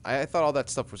bios. I thought all that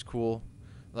stuff was cool.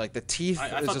 Like the teeth I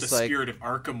is thought the just like, Spirit of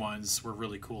Arkham ones were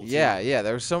really cool too. yeah,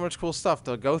 there was so much cool stuff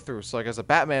to go through. So like as a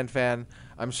Batman fan,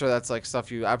 I'm sure that's like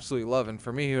stuff you absolutely love. And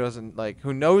for me,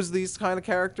 who knows these kind of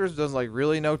characters, doesn't like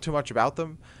really know too much about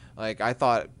them. Like I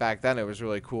thought back then it was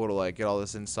really cool to like get all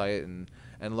this insight and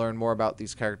learn more about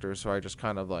these characters. So I just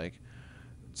kind of like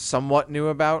somewhat knew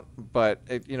about, but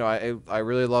I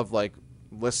really love like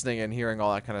listening and hearing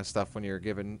all that kind of stuff when you're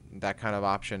given that kind of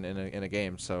option in a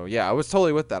game. So yeah, I was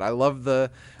totally with that. I love the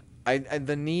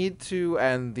need to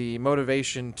and the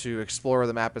motivation to explore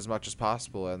the map as much as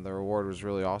possible, and the reward was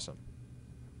really awesome.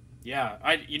 Yeah,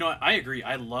 I agree.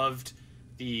 I loved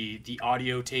the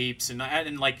audio tapes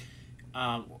and like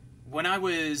um, when I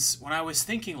was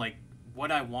thinking like what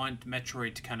I want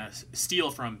Metroid to kind of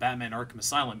steal from Batman Arkham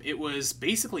Asylum, it was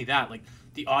basically that, like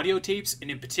the audio tapes,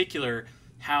 and in particular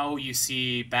how you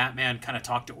see Batman kind of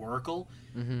talk to Oracle.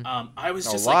 I was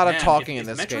A just lot like, of man, talking if in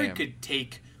this Metroid game. could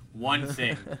take one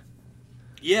thing,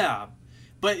 yeah.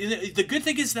 But the good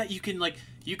thing is that you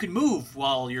can move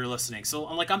while you're listening. So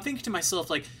I'm thinking to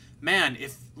myself like, man,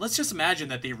 if let's just imagine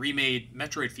that they remade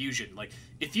Metroid Fusion. Like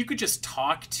if you could just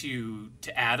talk to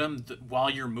Adam while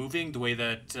you're moving, the way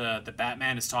that the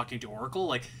Batman is talking to Oracle,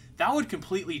 like that would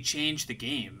completely change the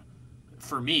game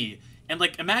for me. And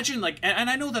like imagine like and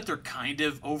I know that they're kind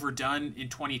of overdone in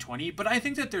 2020, but I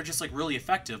think that they're just like really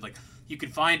effective. Like you can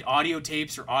find audio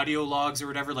tapes or audio logs or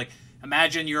whatever. Like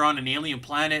imagine you're on an alien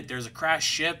planet, there's a crashed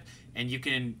ship, and you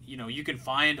can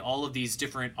find all of these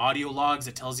different audio logs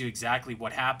that tells you exactly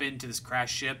what happened to this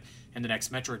crashed ship in the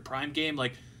next Metroid Prime game.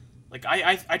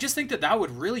 I just think that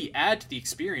would really add to the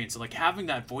experience. Like having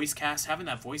that voice cast, having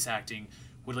that voice acting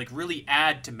would like really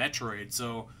add to Metroid.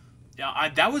 So yeah,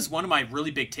 that was one of my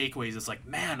really big takeaways. It's like,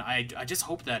 man, I just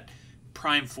hope that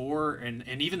Prime 4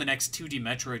 and even the next 2D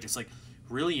Metroid just like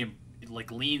really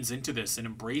like leans into this and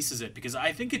embraces it, because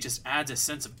I think it just adds a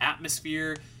sense of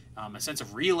atmosphere, a sense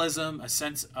of realism, a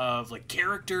sense of like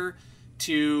character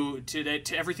to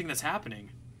everything that's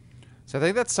happening. So I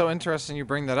think that's so interesting you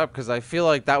bring that up, because I feel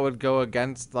like that would go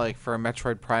against like for a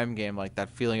Metroid Prime game, like that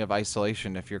feeling of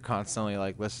isolation if you're constantly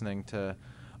like listening to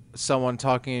someone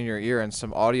talking in your ear and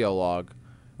some audio log,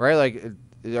 right? Like,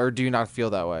 or do you not feel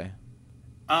that way?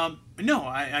 No,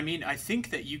 I mean, I think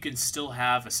that you can still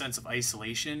have a sense of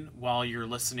isolation while you're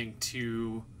listening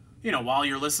to, while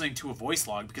you're listening to a voice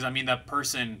log, because I mean, that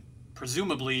person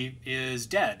presumably is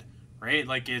dead, right?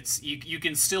 Like you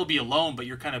can still be alone, but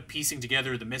you're kind of piecing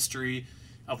together the mystery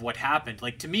of what happened.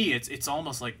 Like to me, it's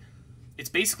almost like it's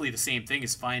basically the same thing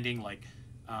as finding like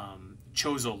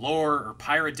Chozo lore or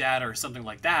pirate data or something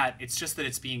like that. It's just that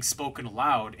it's being spoken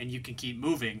aloud and you can keep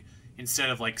moving instead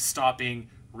of like stopping,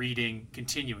 reading,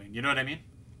 continuing. You know what I mean?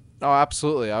 Oh,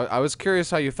 absolutely. I was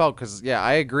curious how you felt, because yeah,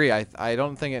 I agree. I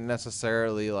don't think it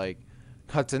necessarily like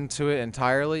cuts into it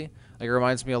entirely. Like it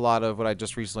reminds me a lot of what I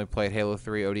just recently played, Halo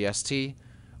 3 ODST,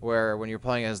 where when you're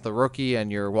playing as the rookie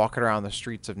and you're walking around the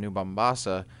streets of New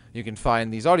Mombasa, you can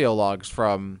find these audio logs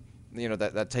from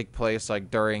that take place like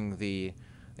during the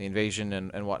invasion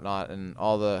and whatnot, and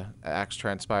all the acts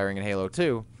transpiring in Halo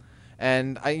 2.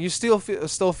 And you still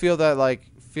feel that like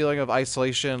feeling of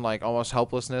isolation, like almost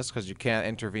helplessness, because you can't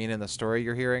intervene in the story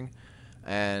you're hearing.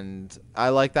 And I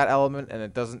like that element, and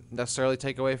it doesn't necessarily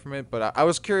take away from it. But I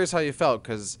was curious how you felt,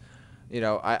 because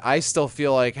I still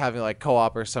feel like having like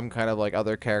co-op or some kind of like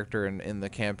other character in the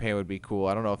campaign would be cool.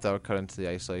 I don't know if that would cut into the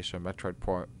isolation of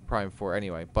Metroid Prime 4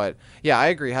 anyway. But yeah, I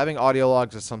agree. Having audio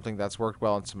logs is something that's worked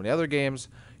well in so many other games.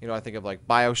 I think of like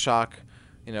BioShock,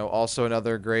 also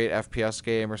another great FPS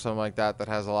game or something like that that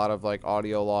has a lot of like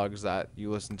audio logs that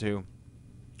you listen to.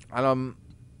 And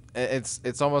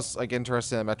it's almost like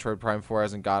interesting that Metroid Prime 4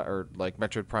 hasn't got, or like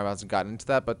Metroid Prime hasn't gotten into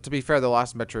that. But to be fair, the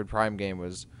last Metroid Prime game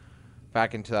was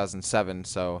back in 2007,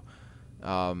 so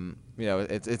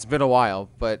it's been a while.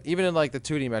 But even in like the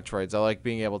 2D Metroids, I like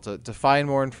being able to find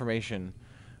more information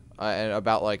and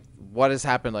about like what has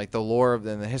happened, like the lore of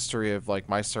and the history of like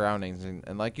my surroundings,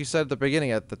 and like you said at the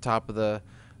beginning, at the top of the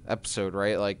episode,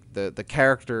 right? Like the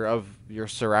character of your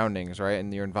surroundings, right,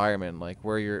 and your environment, like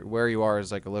where you are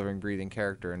as like a living, breathing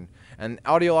character, and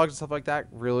audio logs and stuff like that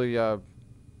really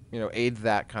aid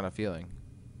that kind of feeling.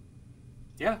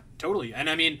 Yeah, totally. And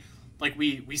I mean, like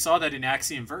we saw that in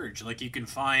Axiom Verge. Like you can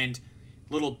find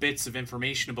little bits of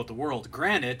information about the world.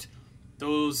 Granted,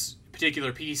 those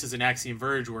particular pieces in Axiom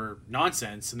Verge were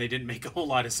nonsense and they didn't make a whole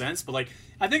lot of sense. But like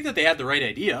I think that they had the right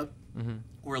idea,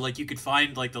 where like you could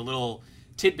find like the little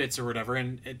tidbits or whatever.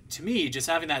 And to me, just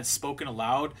having that spoken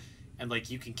aloud and like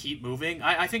you can keep moving,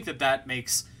 I think that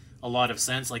makes a lot of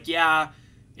sense. Like yeah,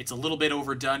 it's a little bit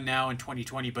overdone now in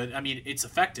 2020, but I mean it's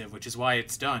effective, which is why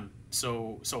it's done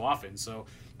so often. So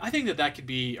I think that could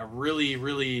be a really,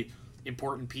 really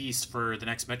important piece for the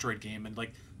next Metroid game. And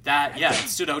like that, yeah, it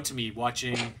stood out to me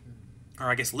watching, or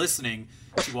I guess listening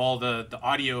to all the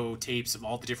audio tapes of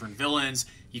all the different villains.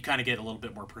 You kind of get a little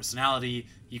bit more personality.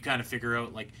 You kind of figure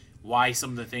out like why some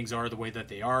of the things are the way that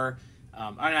they are.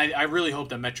 And I really hope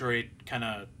that Metroid kind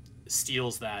of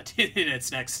steals that in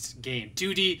its next game,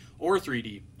 2D or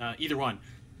 3D, either one.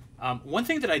 One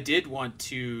thing that I did want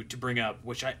to bring up,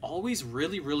 which I always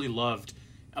really, really loved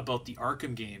about the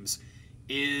Arkham games,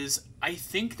 is I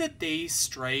think that they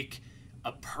strike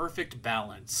a perfect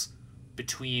balance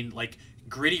between like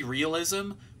gritty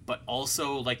realism, but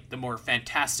also like the more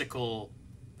fantastical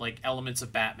like elements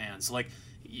of Batman. So like,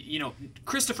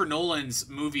 Christopher Nolan's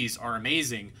movies are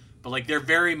amazing, but like they're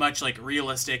very much like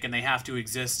realistic and they have to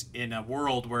exist in a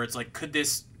world where it's like, could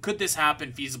this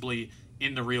happen feasibly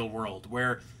in the real world?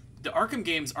 Where the Arkham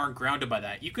games aren't grounded by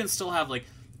that. You can still have like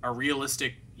a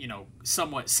realistic,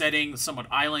 somewhat setting, somewhat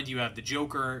island. You have the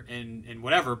Joker and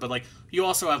whatever, but like you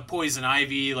also have Poison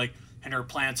Ivy, like, and her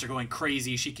plants are going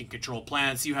crazy. She can control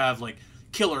plants. You have like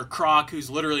Killer Croc,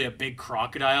 who's literally a big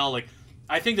crocodile. Like,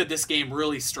 I think that this game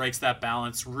really strikes that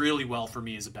balance really well for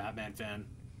me as a Batman fan.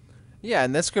 Yeah,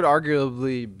 and this could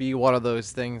arguably be one of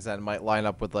those things that might line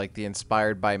up with like the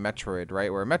inspired by Metroid,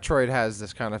 right? Where Metroid has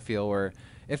this kind of feel where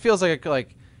it feels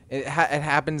like it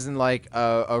happens in like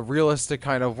a realistic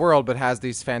kind of world, but has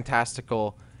these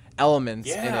fantastical elements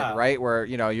in it, right? Where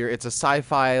it's a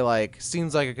sci-fi, like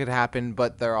seems like it could happen,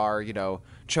 but there are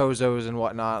chozos and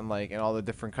whatnot, and all the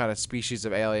different kind of species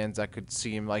of aliens that could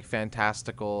seem like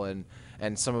fantastical, and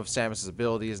some of Samus's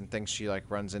abilities and things she like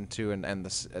runs into, and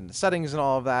the settings and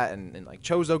all of that, and like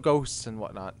chozo ghosts and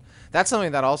whatnot. That's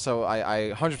something that also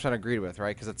I 100% agreed with,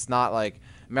 right? Because it's not like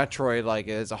Metroid like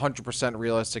is 100%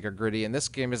 realistic or gritty, and this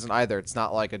game isn't either. It's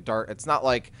not like it's not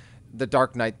like the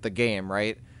Dark Knight the game,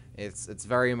 right? It's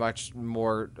very much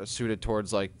more suited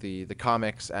towards like the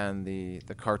comics and the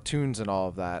cartoons and all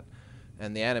of that,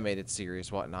 and the animated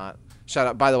series, whatnot.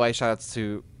 By the way, shout outs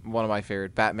to one of my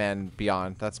favorite, Batman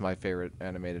Beyond. That's my favorite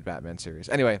animated Batman series.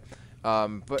 Anyway,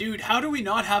 but dude, how do we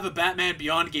not have a Batman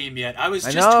Beyond game yet? I was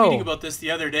just tweeting about this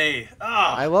the other day.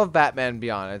 I love Batman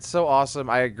Beyond. It's so awesome.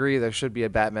 I agree there should be a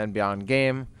Batman Beyond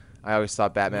game. I always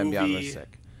thought Batman Beyond was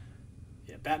sick.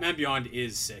 Yeah, Batman Beyond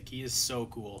is sick. He is so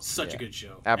cool. Such a good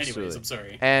show. Absolutely. Anyways, I'm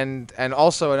sorry. And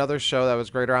also another show that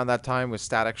was great around that time was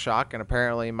Static Shock, and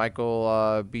apparently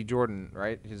Michael B. Jordan,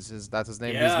 right? That's his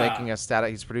name. Yeah.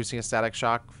 He's producing a Static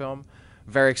Shock film.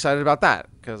 Very excited about that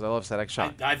because I love Static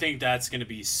Shock. I think that's going to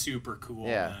be super cool,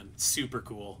 man. Super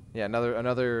cool. Yeah,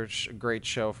 another great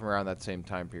show from around that same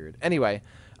time period. Anyway,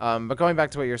 but going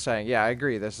back to what you're saying, yeah, I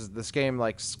agree. This game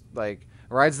like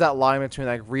rides that line between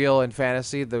like real and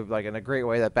fantasy, like in a great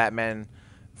way that Batman,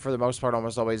 for the most part,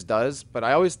 almost always does. But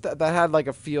I always that had like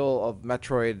a feel of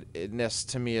Metroid-ness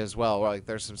to me as well, where like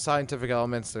there's some scientific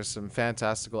elements, there's some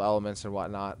fantastical elements and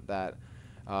whatnot that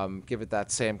give it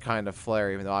that same kind of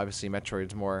flair. Even though obviously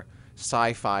Metroid's more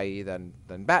sci-fi than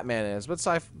Batman is,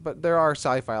 but there are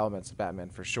sci-fi elements of Batman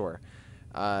for sure.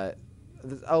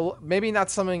 Maybe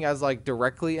not something as like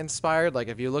directly inspired. Like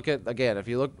if you look at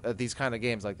these kind of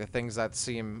games, like the things that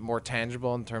seem more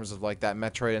tangible in terms of like that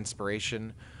Metroid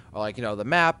inspiration, or like the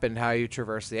map and how you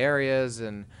traverse the areas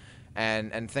and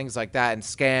and things like that, and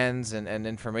scans and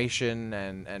information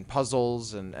and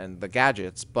puzzles and the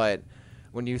gadgets. But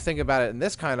when you think about it in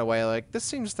this kind of way, like this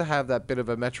seems to have that bit of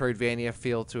a Metroidvania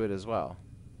feel to it as well.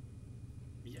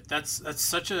 Yeah, that's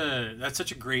such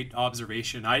a great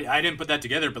observation. I didn't put that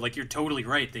together, but like you're totally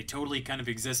right. They totally kind of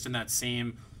exist in that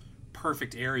same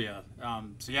perfect area.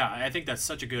 So yeah, I think that's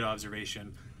such a good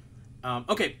observation.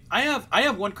 Okay, I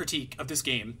have one critique of this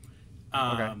game.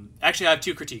 Okay. Actually, I have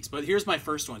two critiques, but here's my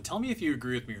first one. Tell me if you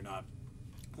agree with me or not.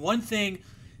 One thing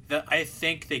that I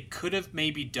think they could have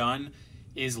maybe done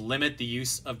is limit the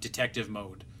use of detective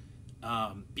mode.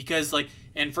 Because like,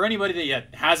 and for anybody that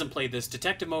yet hasn't played this,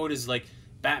 detective mode is like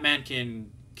Batman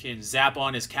can zap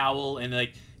on his cowl and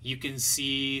like you can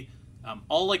see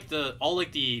all like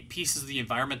the pieces of the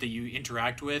environment that you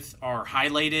interact with are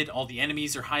highlighted. All the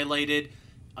enemies are highlighted.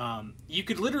 You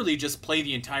could literally just play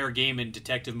the entire game in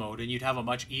detective mode and you'd have a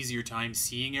much easier time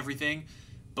seeing everything.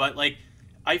 But like,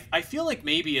 I feel like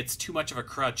maybe it's too much of a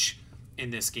crutch in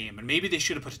this game, and maybe they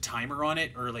should have put a timer on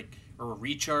it or a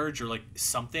recharge or like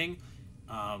something.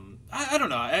 I don't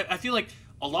know. I feel like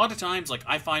a lot of times like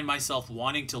I find myself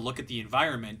wanting to look at the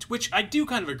environment, which I do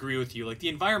kind of agree with you. Like the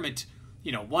environment,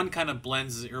 one kind of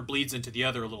blends or bleeds into the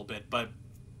other a little bit, but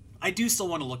I do still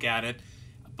want to look at it.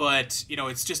 But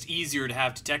it's just easier to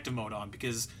have detective mode on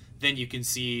because then you can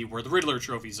see where the Riddler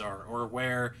trophies are or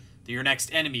where your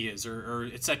next enemy is or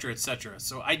et cetera, et cetera.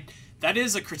 So that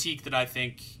is a critique that I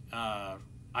think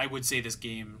I would say this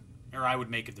game, or I would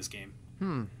make of this game.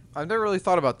 I've never really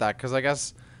thought about that because I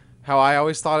guess how I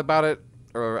always thought about it,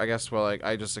 or I guess like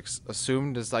I just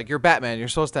assumed is like you're Batman, you're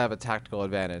supposed to have a tactical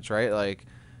advantage, right? Like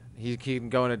he can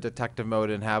go into detective mode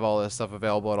and have all this stuff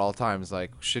available at all times.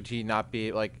 Like should he not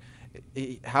be like?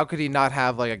 How could he not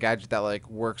have like a gadget that like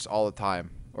works all the time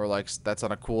or like that's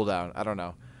on a cooldown? I don't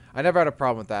know. I never had a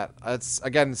problem with that. It's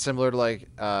again similar to like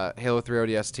Halo 3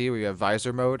 ODST where you have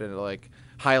visor mode and it like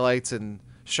highlights and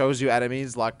shows you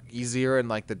enemies like easier in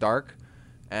like the dark.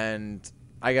 And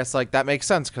I guess like that makes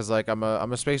sense because like I'm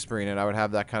a space marine and I would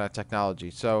have that kind of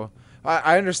technology. So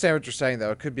I understand what you're saying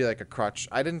though. It could be like a crutch.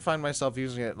 I didn't find myself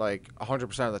using it like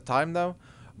 100% of the time though,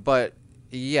 but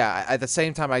yeah, at the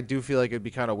same time, I do feel like it'd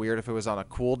be kind of weird if it was on a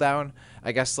cooldown.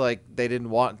 I guess like they didn't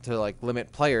want to like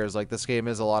limit players. Like this game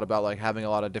is a lot about like having a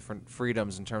lot of different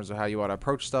freedoms in terms of how you want to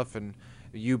approach stuff and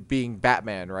you being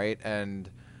Batman, right? And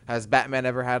has Batman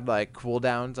ever had like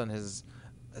cooldowns on his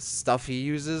stuff he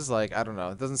uses? Like I don't know.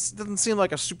 It doesn't seem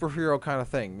like a superhero kind of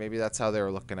thing. Maybe that's how they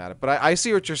were looking at it. But I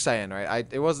see what you're saying, right?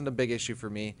 It wasn't a big issue for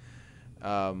me,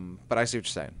 but I see what you're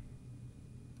saying.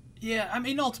 Yeah, I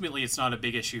mean, ultimately, it's not a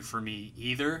big issue for me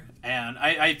either. And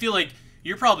I feel like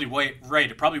you're probably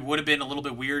right. It probably would have been a little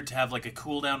bit weird to have like a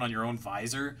cooldown on your own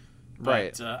visor.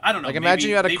 But, Right. I don't know. Like imagine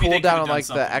you had a maybe they could cooldown have on done like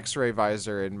something. the X-ray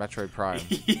visor in Metroid Prime.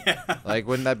 Yeah. Like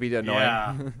wouldn't that be annoying?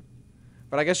 Yeah.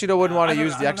 But I guess you wouldn't want to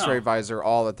use the I don't X-ray know. visor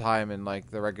all the time in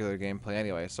like the regular gameplay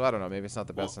anyway. So I don't know. Maybe it's not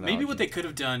the Well, best analogy. maybe what they could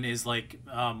have done is like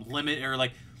limit or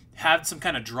like have some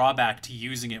kind of drawback to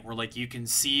using it where like you can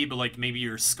see but like maybe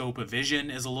your scope of vision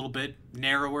is a little bit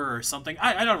narrower or something.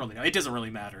 I don't really know. It doesn't really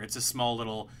matter. It's a small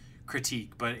little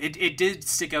critique, but it did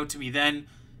stick out to me then,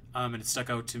 and it stuck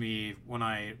out to me when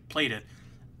I played it.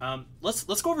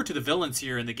 Let's go over to the villains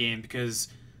here in the game because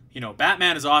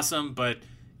Batman is awesome, but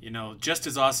just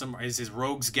as awesome is his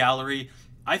rogues gallery.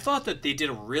 I thought that they did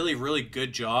a really, really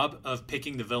good job of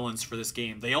picking the villains for this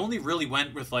game. They only really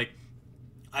went with like,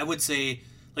 I would say,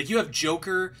 like you have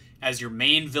Joker as your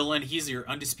main villain. He's your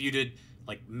undisputed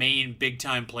like main big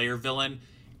time player villain,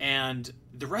 and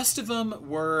the rest of them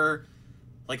were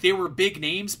like they were big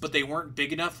names, but they weren't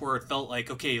big enough where it felt like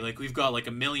okay, like we've got like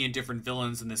a million different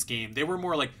villains in this game. They were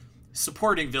more like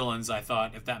supporting villains, I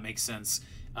thought, if that makes sense.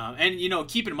 And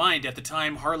keep in mind at the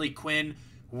time Harley Quinn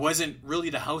wasn't really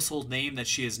the household name that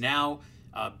she is now.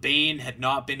 Bane had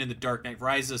not been in The Dark Knight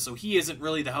Rises, so he isn't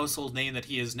really the household name that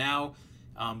he is now.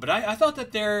 But I thought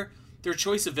that their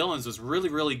choice of villains was really,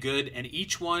 really good, and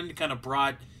each one kind of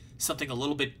brought something a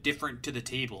little bit different to the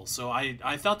table. So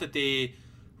I thought that they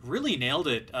really nailed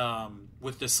it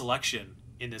with the selection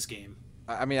in this game.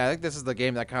 I mean, I think this is the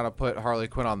game that kind of put Harley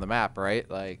Quinn on the map, right?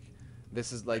 Like,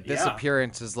 this is like this Yeah.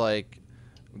 appearance is like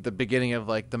the beginning of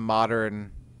like the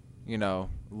modern,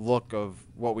 look of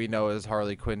what we know as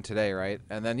Harley Quinn today, right?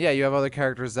 And then yeah, you have other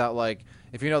characters that like,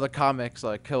 if you know the comics,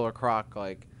 like Killer Croc,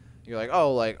 like you're like,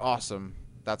 oh, like awesome,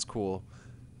 that's cool.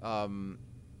 And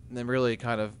then really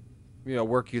kind of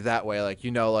work you that way. Like,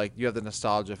 like you have the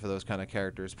nostalgia for those kind of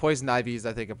characters. Poison Ivy is,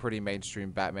 I think, a pretty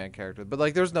mainstream Batman character, but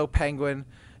like there's no Penguin,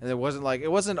 and it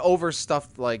wasn't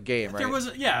overstuffed like game, right? There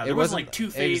wasn't like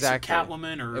Two-Face exactly. or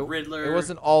Catwoman or Riddler. It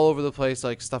wasn't all over the place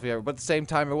like stuff you ever, but at the same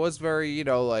time it was very,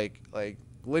 like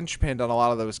linchpinned on a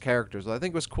lot of those characters. What I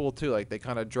think was cool too, like they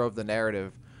kind of drove the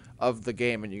narrative of the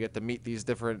game, and you get to meet these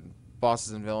different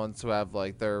bosses and villains who have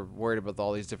like they're worried about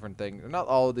all these different things, not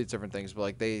all of these different things, but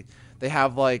like they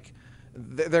have like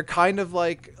they're kind of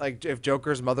like if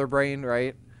Joker's Mother Brain,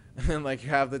 right? And like you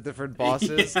have the different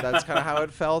bosses. Yeah. That's kind of how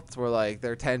it felt, where like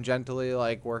they're tangentially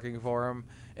like working for him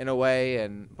in a way,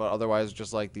 but otherwise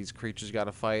just like these creatures you got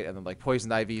to fight. And then like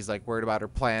Poison Ivy's like worried about her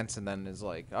plants, and then is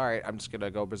like, all right, I'm just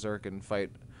gonna go berserk and fight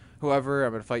whoever.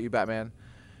 I'm gonna fight you, Batman,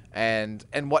 and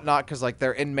whatnot, because like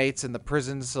they're inmates in the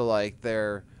prisons, so like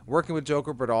they're working with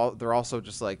Joker, but they're also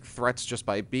just like threats just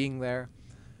by being there.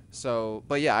 So,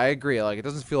 but yeah, I agree. Like, it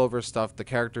doesn't feel overstuffed. The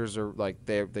characters are like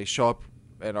they show up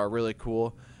and are really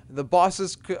cool. The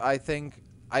bosses, I think,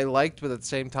 I liked, but at the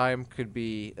same time, could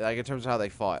be like in terms of how they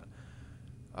fought.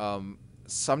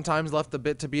 Sometimes left a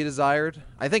bit to be desired.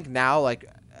 I think now,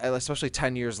 like especially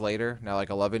 10 years later, now like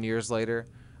 11 years later,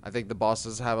 I think the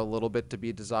bosses have a little bit to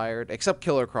be desired. Except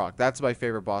Killer Croc. That's my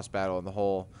favorite boss battle in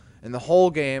the whole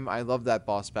game. I love that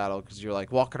boss battle because you're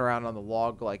like walking around on the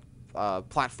log like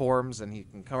platforms, and he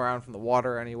can come around from the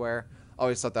water anywhere.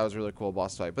 Always thought that was a really cool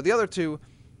boss fight. But the other two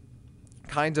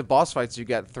kinds of boss fights you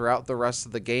get throughout the rest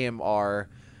of the game are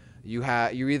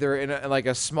you're either in like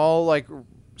a small like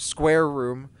square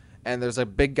room, and there's a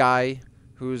big guy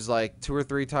who's like 2 or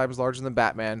 3 times larger than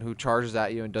Batman, who charges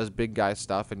at you and does big guy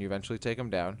stuff, and you eventually take him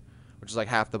down, which is like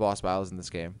half the boss battles in this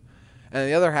game. And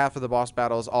the other half of the boss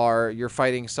battles are you're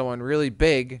fighting someone really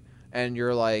big, and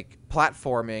you're like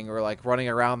platforming or like running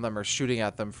around them or shooting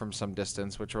at them from some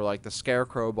distance, which are like the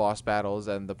Scarecrow boss battles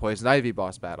and the Poison Ivy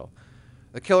boss battle.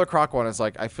 The Killer Croc one is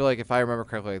like, I feel like if I remember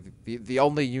correctly, the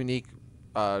only unique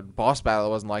boss battle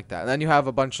wasn't like that. And then you have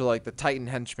a bunch of like the Titan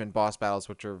Henchman boss battles,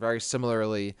 which are very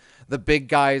similarly the big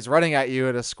guys running at you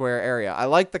in a square area. I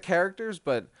like the characters,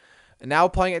 but now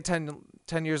playing it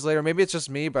 10 years later, maybe it's just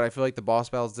me, but I feel like the boss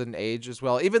battles didn't age as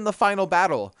well. Even the final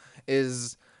battle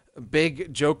is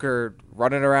big Joker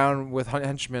running around with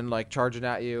henchmen like charging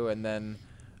at you, and then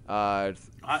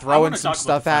throwing some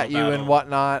stuff at you and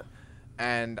whatnot.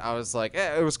 And I was like,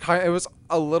 it was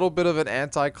a little bit of an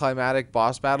anticlimactic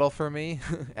boss battle for me.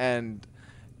 And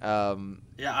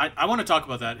yeah, I want to talk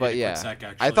about that. But in a yeah, quick sec,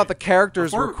 actually. I thought the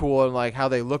characters were cool, and like how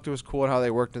they looked was cool, and how they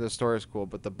worked in the story was cool.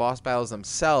 But the boss battles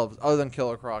themselves, other than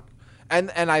Killer Croc, and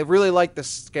I really like the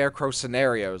Scarecrow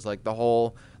scenarios, like the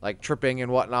whole like tripping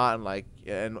and whatnot, and like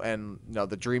and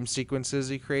the dream sequences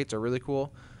he creates are really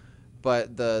cool.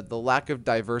 But the lack of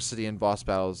diversity in boss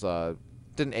battles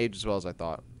didn't age as well as I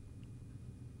thought.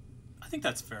 I think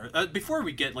that's fair. Before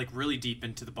we get like really deep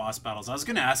into the boss battles, I was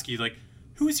gonna ask you like,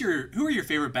 who are your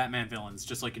favorite Batman villains,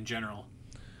 just like in general?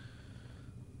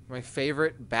 My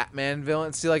favorite Batman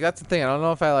villain. See, like that's the thing. I don't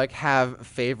know if I like have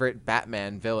favorite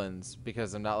Batman villains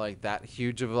because I'm not like that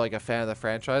huge of like a fan of the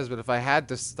franchise. But if I had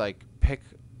to like pick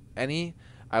any,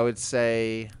 I would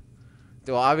say,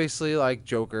 well, obviously like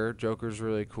Joker. Joker's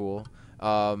really cool.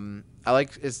 I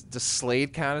like does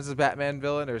Slade count as a Batman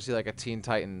villain, or is he like a Teen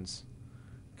Titans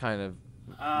kind of?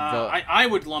 I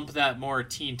would lump that more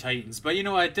Teen Titans, but you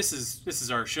know what? This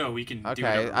is our show. We can do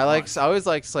whatever we want. I always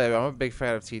like Slade. I'm a big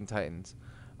fan of Teen Titans.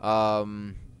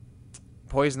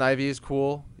 Poison Ivy is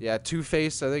cool. Yeah,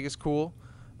 Two-Face I think is cool.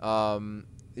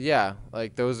 Yeah,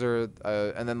 like those are,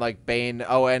 and then like Bane.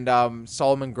 Oh, and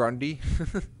Solomon Grundy.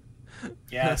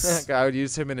 Yes. I would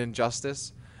use him in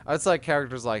Injustice. I would like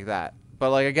characters like that.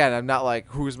 But like again, I'm not like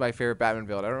who's my favorite Batman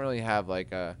villain. I don't really have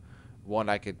like a one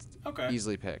I could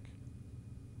easily pick.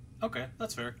 Okay,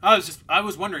 that's fair. I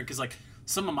was wondering because like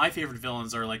some of my favorite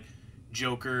villains are like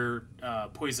Joker,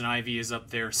 Poison Ivy is up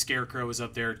there, Scarecrow is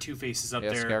up there, Two-Face is up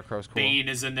there, Scarecrow's cool. Bane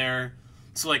is in there.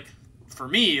 So like for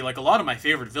me, like a lot of my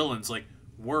favorite villains like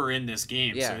were in this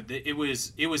game. Yeah. So it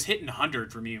was hitting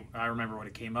 100 for me. I remember when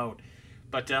it came out.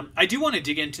 But I do want to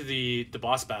dig into the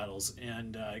boss battles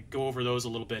and go over those a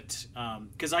little bit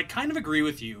because I kind of agree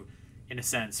with you in a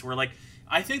sense. Where like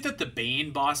I think that the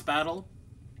Bane boss battle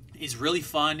is really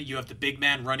fun. You have the big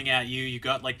man running at you. You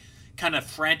got like kind of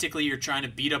frantically you're trying to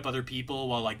beat up other people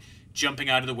while like jumping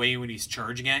out of the way when he's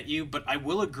charging at you. But I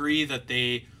will agree that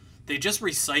they just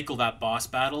recycle that boss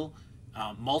battle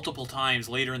multiple times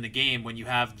later in the game when you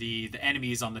have the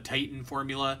enemies on the Titan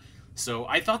formula. So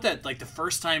I thought that like the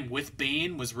first time with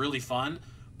Bane was really fun,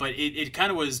 but it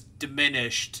kind of was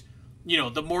diminished,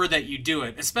 the more that you do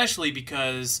it, especially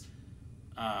because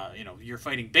you're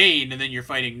fighting Bane and then you're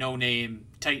fighting no name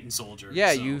Titan soldier.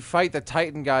 Yeah, so. you fight the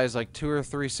Titan guys like 2 or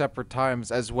 3 separate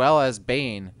times as well as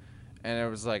Bane, and it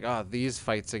was like, oh, these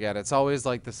fights again. It's always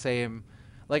like the same.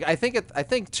 Like I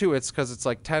think too, it's because it's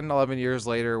like 10, 11 years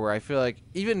later, where I feel like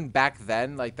even back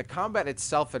then, like the combat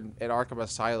itself in Arkham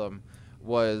Asylum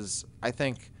was, I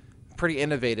think, pretty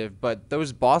innovative. But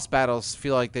those boss battles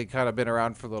feel like they kind of been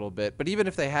around for a little bit. But even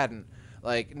if they hadn't,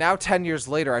 like now 10 years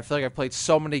later, I feel like I've played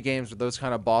so many games with those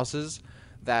kind of bosses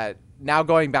that now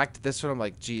going back to this one, I'm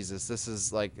like, Jesus, this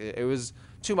is like it was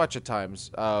too much at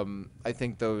times. I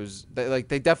think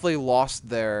they definitely lost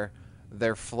their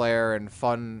flair and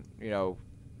fun,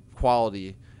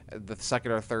 quality the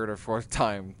second or third or fourth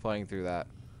time playing through that.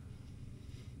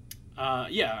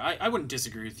 Yeah, I wouldn't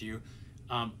disagree with you.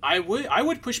 I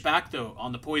would push back though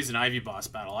on the Poison Ivy boss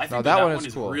battle. I think that one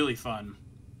is cool. Really fun.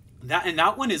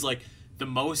 That one is like the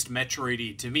most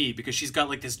Metroidy to me because she's got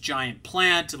like this giant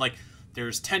plant and like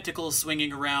there's tentacles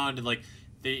swinging around and like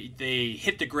they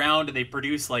hit the ground and they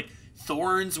produce like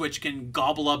thorns which can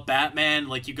gobble up Batman.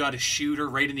 Like you got to shoot her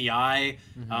right in the eye,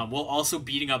 while also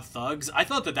beating up thugs. I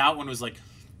thought that one was like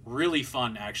really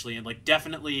fun actually, and like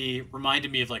definitely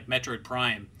reminded me of like Metroid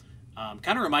Prime.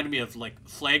 Kind of reminded me of like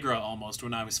Flagra almost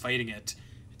when I was fighting it.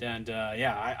 And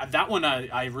that one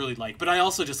I really like. But I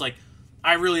also just like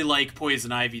I really like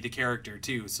Poison Ivy the character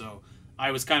too. So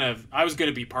I was going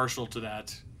to be partial to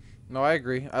that. No, I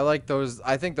agree. I like those.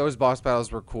 I think those boss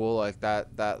battles were cool. Like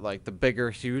that like the bigger,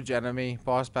 huge enemy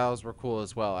boss battles were cool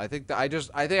as well. I think I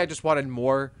just wanted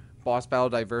more boss battle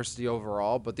diversity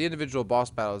overall. But the individual boss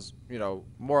battles,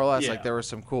 more or less, like there were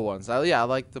some cool ones. I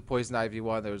like the Poison Ivy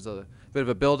one. There was a bit of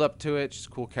a build up to it. She's a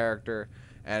cool character,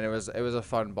 and it was a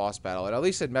fun boss battle. And at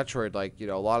least in Metroid, like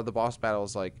a lot of the boss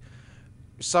battles, like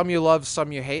some you love,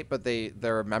 some you hate, but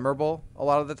they're memorable a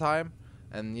lot of the time.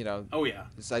 And oh yeah,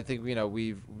 I think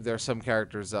there's some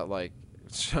characters that like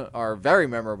are very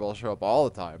memorable, show up all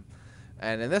the time,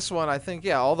 and in this one I think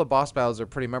all the boss battles are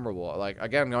pretty memorable. Like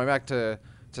again, going back to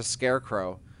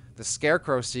Scarecrow, the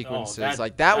Scarecrow sequences,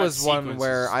 that was one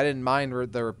where I didn't mind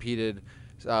the repeated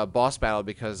boss battle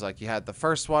because like you had the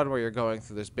first one where you're going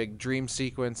through this big dream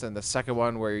sequence, and the second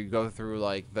one where you go through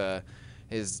like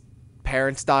his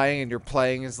parents dying and you're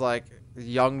playing as like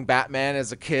young Batman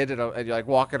as a kid and you're like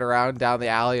walking around down the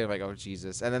alley and I'm like, oh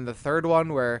Jesus. And then the third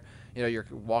one where you're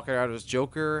walking around as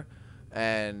Joker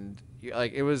and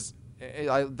like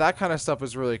that kind of stuff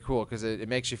was really cool because it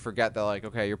makes you forget that like,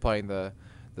 okay, you're playing the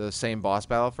same boss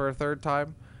battle for a third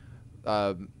time.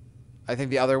 I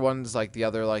think the other ones, like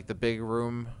the big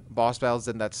room boss battles,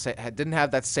 didn't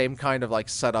have that same kind of like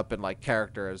setup and like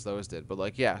character as those did. But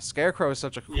like, Scarecrow is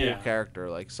such a cool character,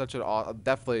 like such an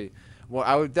definitely. Well,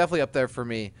 I would definitely up there for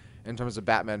me in terms of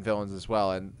Batman villains as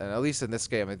well, and at least in this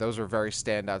game, like, those were very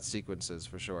standout sequences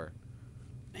for sure.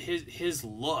 His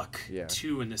look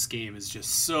too in this game is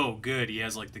just so good. He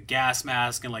has like the gas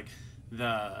mask and like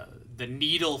the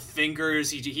needle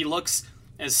fingers. He looks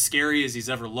as scary as he's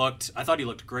ever looked. I thought he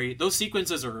looked great. Those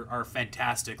sequences are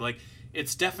fantastic. Like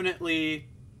it's definitely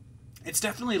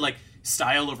like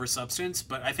style over substance,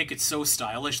 but I think it's so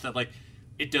stylish that like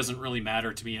it doesn't really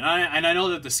matter to me. And I know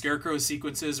that the Scarecrow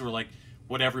sequences were like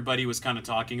what everybody was kind of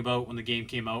talking about when the game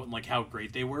came out and like how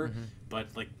great they were. Mm-hmm.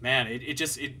 But like, man, it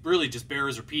really just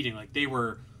bears repeating. Like they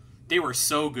were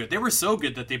so good. They were so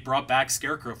good that they brought back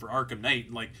Scarecrow for Arkham Knight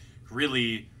and like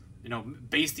really,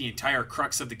 based the entire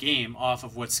crux of the game off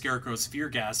of what Scarecrow's fear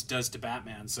gas does to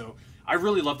Batman. So I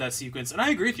really love that sequence. And I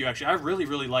agree with you actually. I really,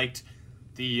 really liked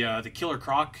the Killer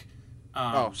Croc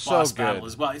boss battle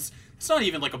as well. It's not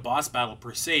even like a boss battle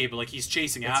per se, but like he's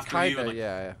chasing after you.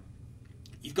 Like,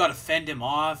 you've got to fend him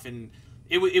off, and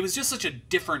it was just such a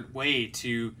different way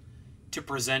to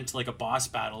present like a boss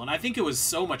battle, and I think it was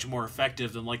so much more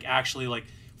effective than like actually like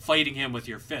fighting him with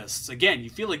your fists. Again, you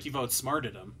feel like you've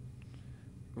outsmarted him.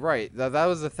 Right. That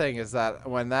was the thing, is that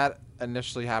when that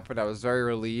initially happened, I was very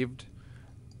relieved.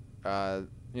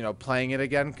 Playing it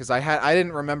again because I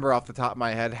didn't remember off the top of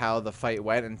my head how the fight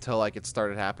went until like it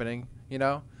started happening.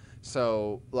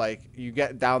 So, like, you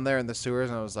get down there in the sewers,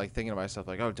 and I was, like, thinking to myself,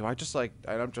 like, oh,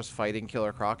 I'm just fighting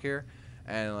Killer Croc here?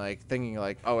 And, like, thinking,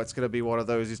 like, oh, it's going to be one of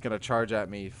those he's going to charge at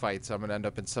me fights. I'm going to end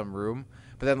up in some room.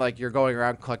 But then, like, you're going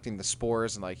around collecting the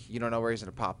spores, and, like, you don't know where he's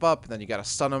going to pop up, and then you got to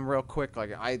stun him real quick.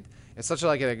 Like, it's such,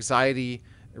 like, an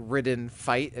anxiety-ridden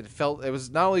fight. It was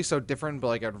not only so different, but,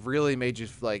 like, it really made you,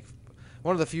 like,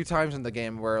 one of the few times in the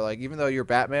game where, like, even though you're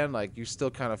Batman, like, you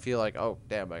still kind of feel like, oh,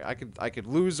 damn, like, I could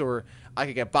lose, or I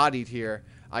could get bodied here.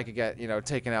 I could get,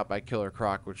 taken out by Killer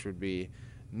Croc, which would be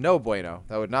no bueno.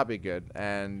 That would not be good.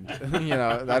 And,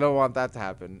 I don't want that to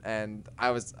happen. And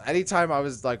anytime I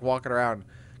was, like, walking around,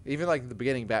 even, like, in the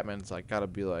beginning, Batman's, like, gotta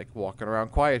be, like, walking around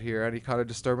quiet here. Any kind of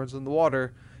disturbance in the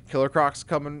water, Killer Croc's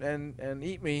come and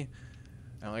eat me.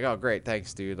 And I'm like, oh, great,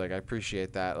 thanks, dude. Like, I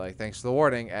appreciate that. Like, thanks for the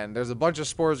warning. And there's a bunch of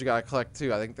spores you gotta collect,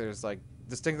 too. I think there's, like,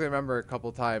 distinctly remember a couple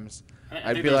times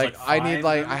I'd be like, I need,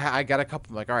 like, I got a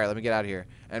couple. I'm like, all right, let me get out of here.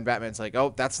 And Batman's like,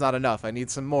 oh, that's not enough. I need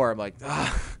some more. I'm like,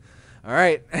 ah, all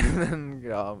right. And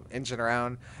then, I'm inching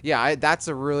around. Yeah, that's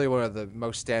really one of the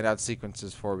most standout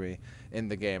sequences for me in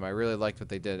the game. I really liked what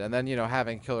they did. And then,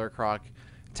 having Killer Croc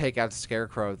take out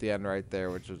Scarecrow at the end right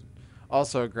there, which was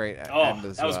also a great end as well.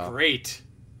 Oh, that was great.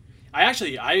 I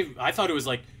thought it was,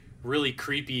 like, really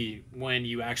creepy when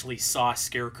you actually saw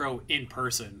Scarecrow in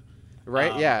person.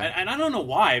 Right, yeah. And I don't know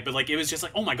why, but, like, it was just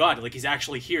like, oh my god, like, he's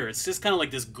actually here. It's just kind of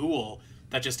like this ghoul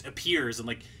that just appears, and,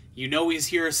 like, he's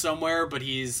here somewhere, but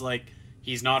he's, like,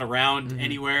 he's not around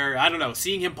anywhere. I don't know.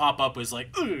 Seeing him pop up was, like,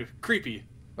 ugh, creepy.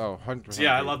 Oh, 100%. So,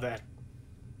 yeah, I love that.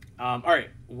 All right,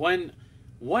 one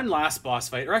last boss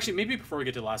fight, or actually, maybe before we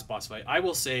get to the last boss fight, I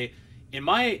will say, in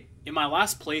my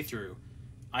last playthrough,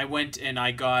 I went and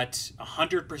I got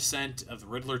 100% of the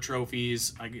Riddler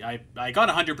trophies. I got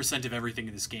 100% of everything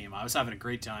in this game. I was having a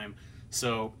great time.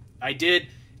 So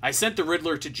I sent the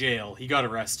Riddler to jail. He got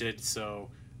arrested,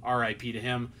 so R.I.P. to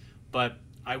him. But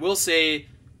I will say,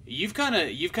 you've kind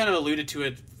of alluded to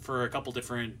it for a couple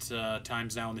different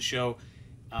times now in the show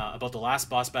about the last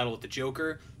boss battle with the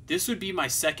Joker. This would be my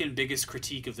second biggest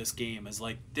critique of this game. Is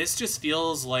like, this just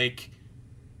feels like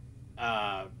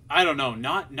I don't know,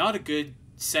 not a good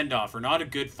send-off or not a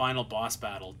good final boss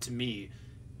battle to me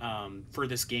for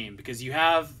this game, because you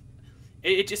have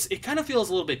it kind of feels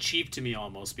a little bit cheap to me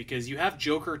almost, because you have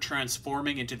Joker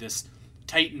transforming into this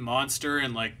Titan monster,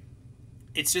 and like,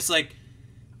 it's just like,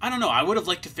 I don't know, I would have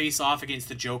liked to face off against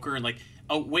the Joker and like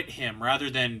outwit him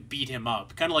rather than beat him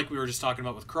up, kind of like we were just talking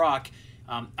about with Croc.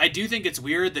 I do think it's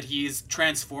weird that he's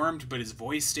transformed but his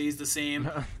voice stays the same.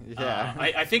 Yeah.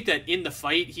 I think that in the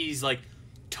fight he's like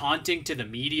taunting to the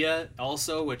media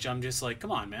also, which I'm just like,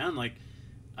 come on, man. Like,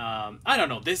 I don't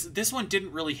know. This one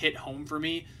didn't really hit home for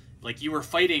me. Like, you were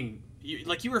fighting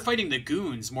the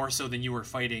goons more so than you were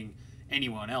fighting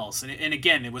anyone else. And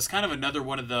again, it was kind of another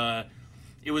one of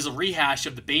it was a rehash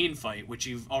of the Bane fight, which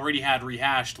you've already had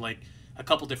rehashed like a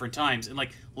couple different times. And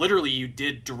like, literally you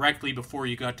did directly before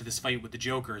you got to this fight with the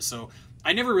Joker. So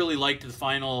I never really liked the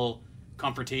final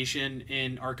confrontation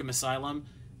in Arkham Asylum.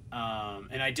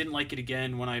 And I didn't like it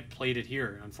again when I played it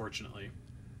here, unfortunately.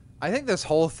 I think this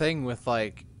whole thing with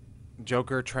like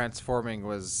Joker transforming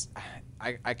was,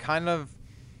 I kind of,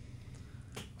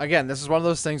 again, this is one of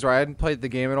those things where I hadn't played the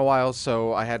game in a while,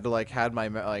 so I had to like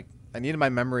I needed my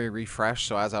memory refreshed.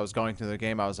 So as I was going through the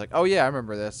game, I was like, oh yeah, I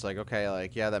remember this. Like, okay,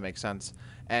 like, yeah, that makes sense.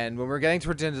 And when we were getting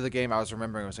towards the end of the game, I was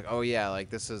remembering, I was like, oh yeah, like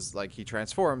this is like he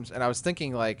transforms. And I was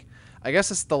thinking like, I guess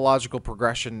it's the logical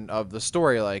progression of the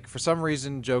story. Like, for some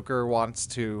reason, Joker wants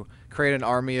to create an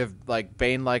army of like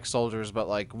Bane-like soldiers, but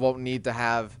like won't need to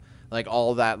have like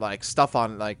all that like stuff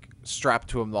on like strapped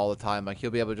to him all the time. Like, he'll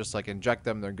be able to just like inject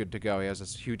them, they're good to go. He has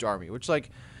this huge army, which like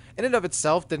in and of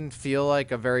itself didn't feel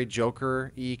like a very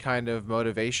Joker-y kind of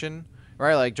motivation,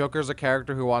 right? Like, Joker's a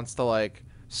character who wants to like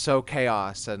sow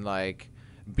chaos and like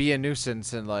be a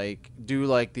nuisance and like do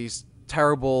like these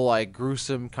terrible, like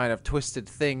gruesome kind of twisted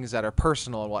things that are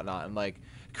personal and whatnot, and like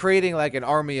creating like an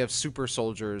army of super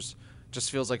soldiers just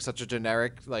feels like such a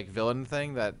generic like villain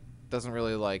thing that doesn't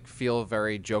really like feel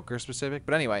very Joker specific.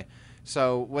 But anyway,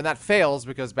 so when that fails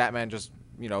because Batman just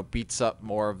beats up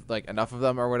more of like enough of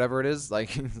them or whatever it is, like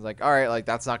he's like, all right, like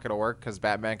that's not gonna work because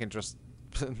Batman can just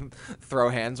throw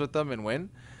hands with them and win.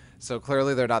 So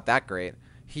clearly they're not that great.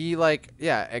 He like,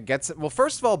 yeah, it gets, well,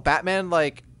 first of all, Batman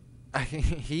like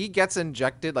he gets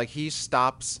injected, like he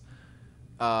stops,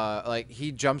 like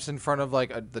he jumps in front of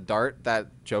like the dart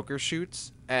that Joker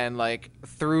shoots, and like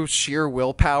through sheer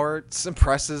willpower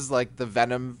suppresses like the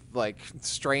venom like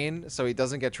strain, so he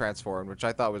doesn't get transformed, which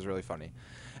I thought was really funny.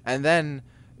 And then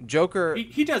Joker,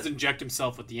 he does inject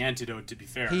himself with the antidote, to be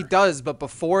fair. He does, but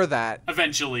before that,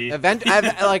 eventually but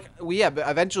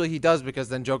eventually he does, because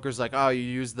then Joker's like, oh, you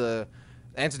use the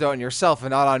antidote on yourself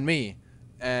and not on me.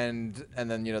 And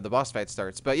then the boss fight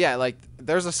starts. But yeah, like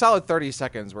there's a solid 30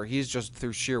 seconds where he's just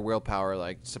through sheer willpower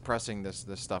like suppressing this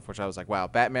stuff, which I was like, wow,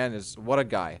 Batman is, what a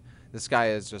guy. This guy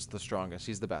is just the strongest.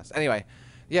 He's the best. Anyway,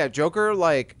 yeah, Joker,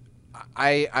 like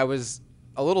I was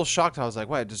a little shocked. I was like,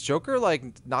 wait, does Joker like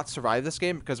not survive this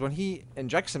game? Because when he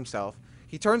injects himself,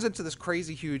 he turns into this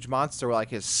crazy huge monster where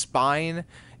like his spine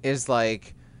is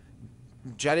like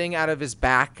jetting out of his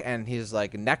back, and he's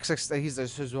like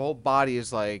his whole body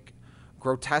is like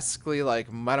grotesquely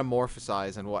like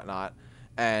metamorphosized and whatnot,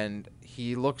 and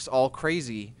he looks all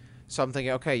crazy. So I'm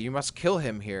thinking, okay, you must kill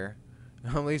him here,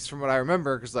 at least from what I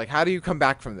remember, because like, how do you come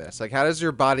back from this? Like, how does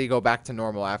your body go back to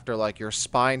normal after like your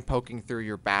spine poking through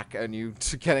your back and you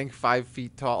getting 5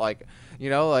 feet tall? Like,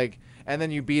 like, and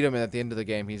then you beat him, and at the end of the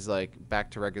game, he's like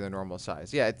back to regular normal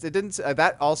size. Yeah, it didn't.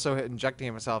 That also injecting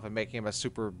himself and making him a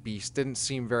super beast didn't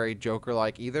seem very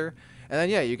Joker-like either. And then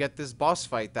yeah, you get this boss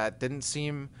fight that didn't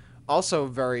seem also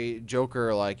very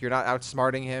Joker-like. You're not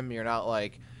outsmarting him. You're not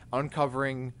like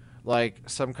uncovering like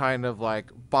some kind of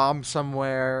like bomb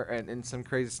somewhere and in some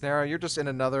crazy scenario. You're just in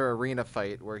another arena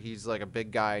fight where he's like a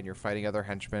big guy and you're fighting other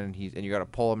henchmen, and you got to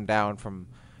pull him down from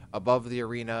above the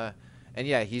arena. And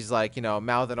yeah, he's like,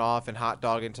 mouthing off and hot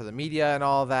dogging to the media and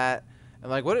all that. And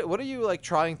like, what are you like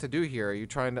trying to do here? Are you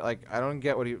trying to like, I don't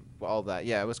get all that.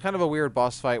 Yeah, it was kind of a weird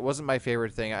boss fight. Wasn't my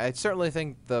favorite thing. I certainly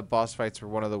think the boss fights were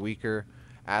one of the weaker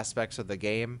aspects of the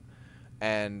game,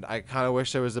 and I kind of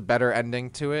wish there was a better ending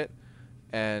to it.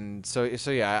 And so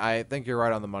yeah, I think you're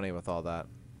right on the money with all that.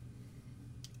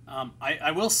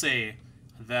 I will say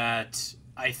that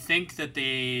I think that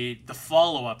the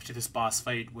follow-up to this boss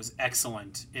fight was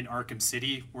excellent in Arkham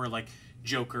City, where like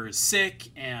Joker is sick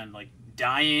and like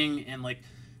dying, and like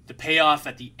the payoff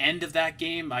at the end of that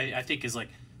game I think is like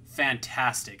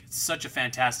fantastic. It's such a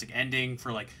fantastic ending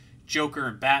for like Joker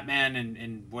and Batman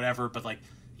and whatever, but like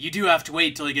you do have to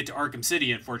wait till you get to Arkham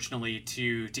City, unfortunately,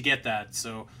 to get that.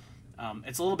 So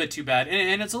it's a little bit too bad,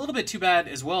 and it's a little bit too bad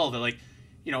as well that like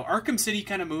Arkham City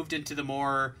kind of moved into the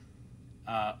more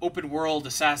open world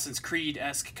Assassin's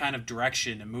Creed-esque kind of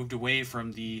direction and moved away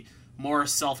from the more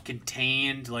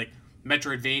self-contained like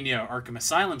Metroidvania Arkham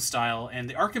Asylum style, and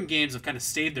the Arkham games have kind of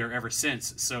stayed there ever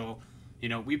since. So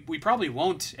we probably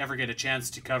won't ever get a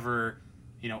chance to cover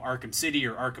Arkham City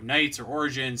or Arkham Knights or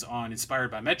Origins on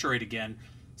Inspired by Metroid again.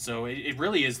 So it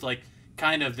really is like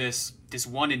kind of this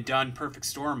one and done perfect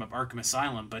storm of Arkham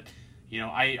Asylum. But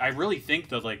I really think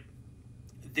that like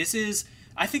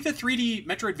I think the 3D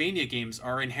Metroidvania games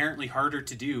are inherently harder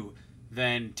to do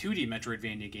than 2D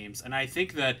Metroidvania games, and I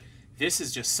think that this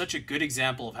is just such a good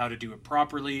example of how to do it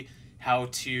properly, how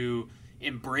to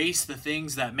embrace the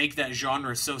things that make that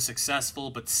genre so successful,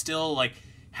 but still like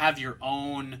have your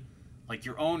own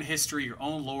history, your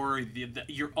own lore,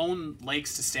 your own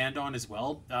legs to stand on as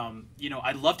well.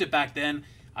 I loved it back then.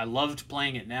 I loved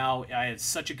playing it now. I had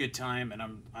such a good time, and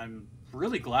I'm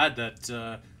really glad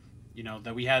that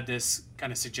that we had this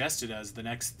kind of suggested as the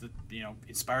next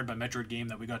Inspired by Metroid game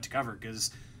that we got to cover, because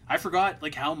I forgot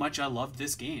like how much I loved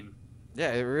this game.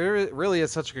 Yeah, it really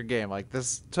is such a good game. Like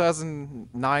this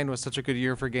 2009 was such a good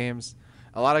year for games.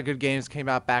 A lot of good games came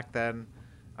out back then.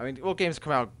 I mean, games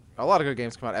come out. A lot of good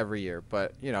games come out every year,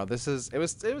 but it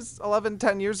was 11,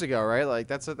 10 years ago, right? Like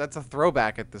that's a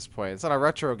throwback at this point. It's not a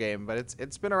retro game, but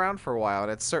it's been around for a while,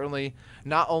 and it's certainly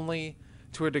not only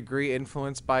to a degree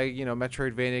influenced by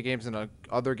Metroidvania games and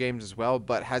other games as well,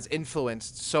 but has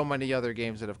influenced so many other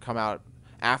games that have come out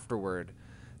afterward,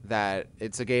 that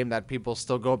it's a game that people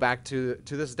still go back to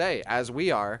this day, as we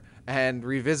are, and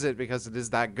revisit because it is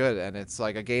that good. And it's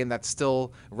like a game that's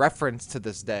still referenced to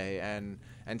this day and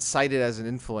cited as an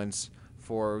influence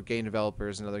for game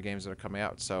developers and other games that are coming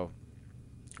out. So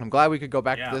I'm glad we could go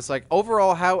back to this. Like,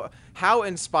 overall, how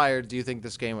inspired do you think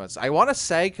this game was? I want to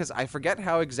say, because I forget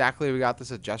how exactly we got the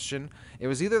suggestion. It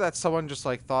was either that someone just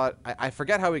like thought, I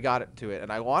forget how we got it to it,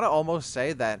 and I want to almost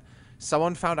say that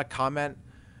someone found a comment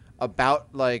about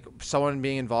like someone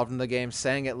being involved in the game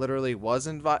saying it literally was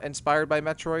inspired by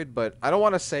Metroid, but I don't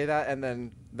want to say that and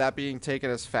then that being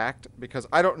taken as fact, because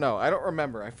I don't know. I don't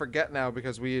remember. I forget now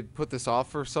because we had put this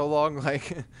off for so long,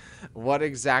 like what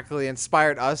exactly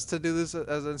inspired us to do this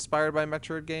as an Inspired by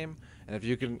Metroid game. And if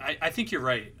you can... I think you're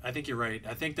right. I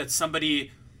think that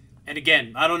somebody, and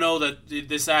again, I don't know that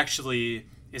this actually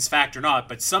is fact or not,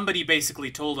 but somebody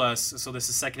basically told us, so this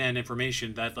is secondhand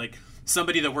information, that like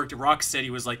somebody that worked at Rocksteady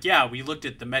was like, yeah, we looked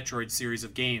at the Metroid series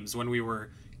of games when we were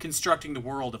constructing the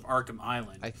world of Arkham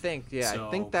Island. I think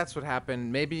that's what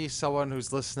happened. Maybe someone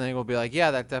who's listening will be like,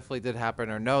 yeah, that definitely did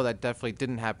happen, or no, that definitely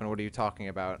didn't happen. What are you talking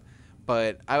about?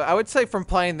 But I would say from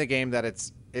playing the game that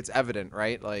it's evident,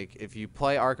 right? Like, if you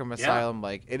play Arkham Asylum,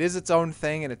 like, it is its own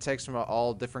thing, and it takes from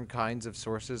all different kinds of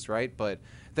sources, right? But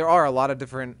there are a lot of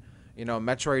different,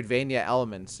 Metroidvania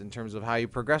elements in terms of how you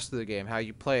progress through the game, how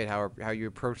you play it, how you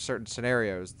approach certain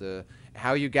scenarios,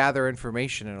 how you gather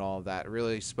information, and all of that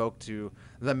really spoke to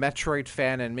the Metroid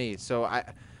fan in me. So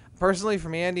personally, for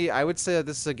me, Andy, I would say that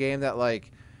this is a game that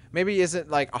like maybe isn't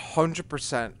like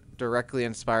 100% directly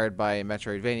inspired by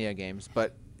Metroidvania games,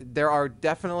 but there are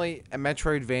definitely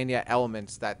Metroidvania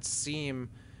elements that seem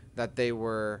that they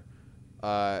were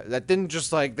that didn't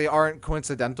just like they aren't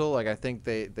coincidental. Like I think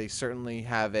they certainly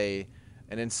have an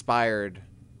inspired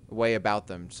way about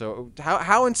them. So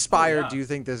how inspired do you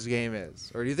think this game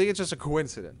is, or do you think it's just a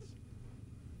coincidence?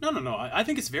 No. I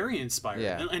think it's very inspired.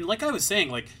 Yeah. And like I was saying,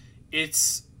 like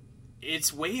it's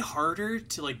way harder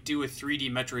to like do a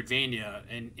 3D Metroidvania,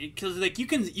 and because like you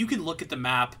can look at the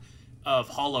map of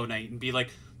Hollow Knight and be like,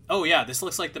 oh yeah, this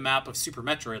looks like the map of Super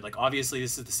Metroid. Like obviously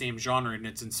this is the same genre and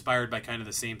it's inspired by kind of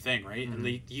the same thing, right? Mm-hmm.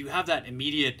 And you have that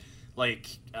immediate like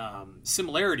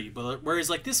similarity, but whereas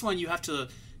like this one you have to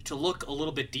look a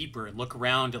little bit deeper and look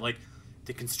around at like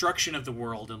the construction of the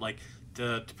world and like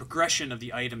the progression of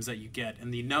the items that you get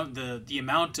and the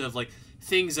amount of like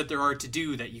things that there are to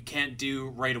do that you can't do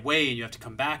right away and you have to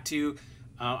come back to.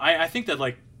 I think that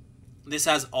like this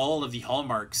has all of the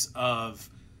hallmarks of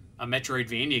a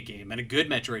Metroidvania game and a good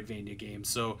Metroidvania game.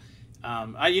 So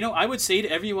I would say to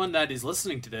everyone that is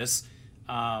listening to this,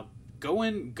 go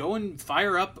and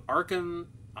fire up Arkham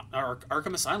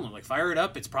Asylum. Like fire it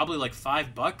up. It's probably like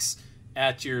 $5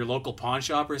 at your local pawn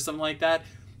shop or something like that,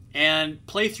 and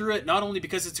play through it. Not only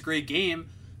because it's a great game,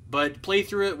 but play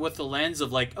through it with the lens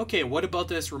of like, okay, what about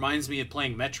this reminds me of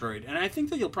playing Metroid? And I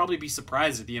think that you'll probably be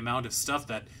surprised at the amount of stuff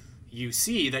that you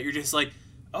see that you're just like,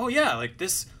 oh yeah, like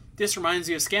this reminds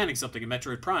me of scanning something in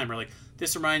Metroid Prime, or like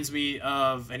this reminds me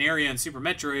of an area in Super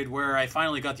Metroid where I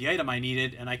finally got the item I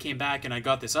needed and I came back and I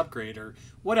got this upgrade or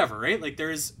whatever, right? Like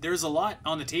there's a lot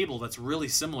on the table that's really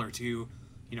similar to,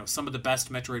 some of the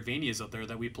best Metroidvanias out there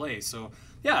that we play. So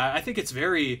yeah, I think it's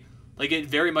very, like it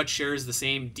very much shares the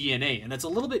same DNA, and it's a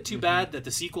little bit too bad that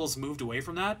the sequels moved away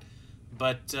from that,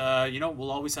 but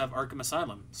we'll always have Arkham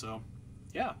Asylum. So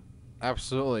yeah.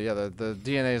 Absolutely, yeah. The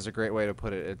DNA is a great way to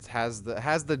put it. It has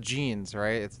the genes,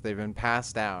 right? They've been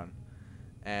passed down,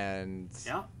 and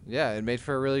it made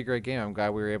for a really great game. I'm glad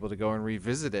we were able to go and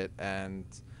revisit it, and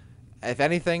if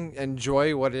anything,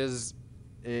 enjoy what is,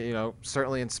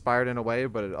 certainly inspired in a way,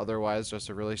 but otherwise just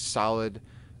a really solid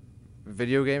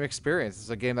video game experience.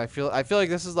 It's a game that I feel like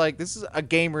this is a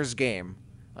gamer's game.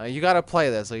 You got to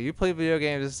play this. Like you play video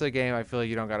games, this is a game I feel like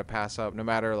you don't got to pass up, no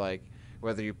matter like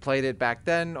whether you played it back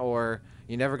then or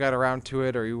you never got around to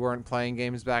it, or you weren't playing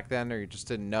games back then, or you just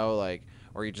didn't know, like,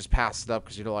 or you just passed it up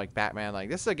because you don't like Batman. Like,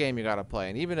 this is a game you got to play.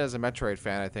 And even as a Metroid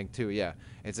fan, I think, too, yeah,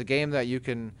 it's a game that you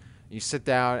sit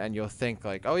down and you'll think,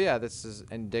 like, oh, yeah, this is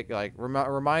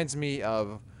reminds me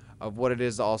of what it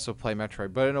is to also play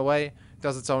Metroid. But in a way, it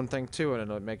does its own thing, too, and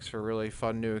it makes for a really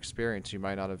fun new experience you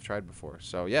might not have tried before.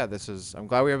 So, yeah, I'm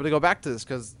glad we were able to go back to this,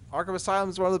 because Arkham Asylum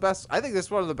is one of the best. I think this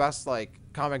is one of the best, like,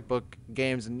 comic book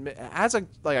games, and it has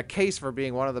a case for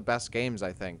being one of the best games,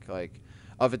 I think, like,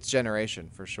 of its generation,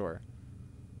 for sure.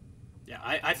 Yeah,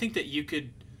 I think that you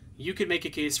could make a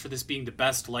case for this being the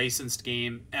best licensed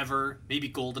game ever. Maybe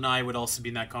GoldenEye would also be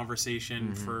in that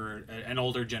conversation for an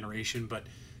older generation, but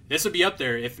this would be up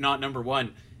there, if not number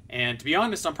one. And to be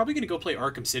honest, I'm probably going to go play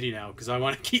Arkham City now because I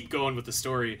want to keep going with the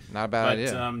story. Not a bad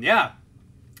idea.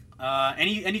 Yeah.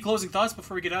 Any closing thoughts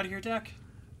before we get out of here, Dak?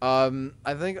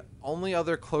 I think only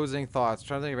other closing thoughts. I'm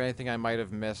trying to think of anything I might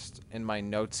have missed in my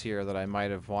notes here that I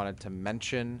might have wanted to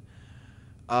mention.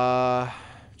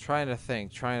 Trying to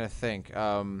think.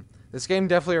 This game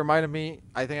definitely reminded me.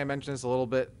 I think I mentioned this a little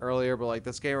bit earlier, but like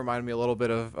this game reminded me a little bit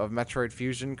of Metroid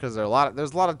Fusion, because there's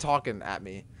a lot of talking at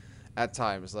me at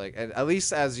times. Like, and at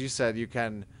least as you said, you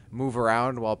can move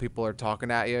around while people are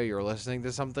talking at you. You're listening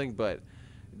to something, but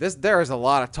there is a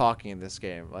lot of talking in this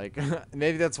game. Like,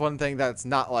 maybe that's one thing that's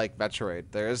not like Metroid.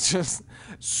 There's just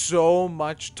so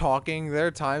much talking. There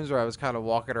are times where I was kind of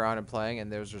walking around and playing,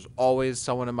 and there's just always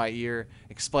someone in my ear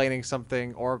explaining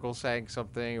something, Oracle saying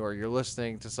something, or you're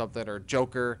listening to something, or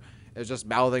Joker is just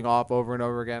mouthing off over and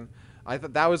over again. I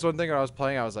thought that was one thing when I was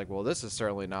playing. I was like, well, this is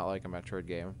certainly not like a Metroid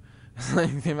game.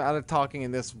 Like, the amount of talking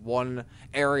in this one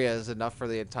area is enough for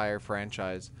the entire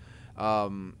franchise.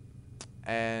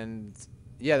 And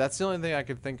yeah, that's the only thing I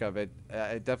could think of. It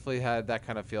definitely had that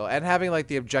kind of feel, and having like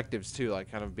the objectives too,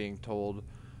 like kind of being told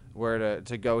where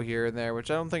to go here and there, which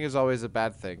I don't think is always a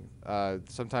bad thing.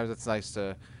 Sometimes it's nice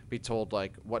to be told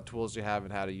like what tools you have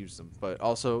and how to use them, but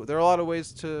also there are a lot of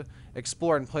ways to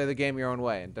explore and play the game your own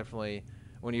way. And definitely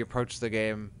when you approach the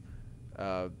game,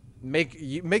 make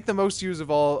the best use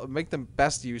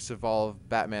of all of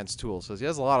Batman's tools, because he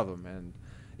has a lot of them. And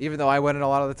even though I went in a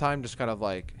lot of the time just kind of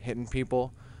like hitting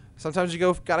people, sometimes you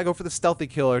gotta go for the stealthy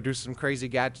kill or do some crazy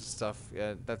gadget stuff.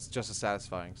 That's just as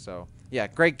satisfying. So yeah,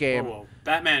 great game. Whoa.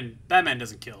 Batman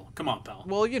doesn't kill. Come on, pal.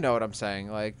 Well, you know what I'm saying.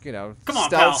 Like, Come on,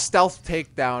 pal. Stealth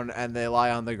takedown, and they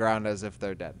lie on the ground as if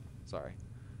they're dead. Sorry.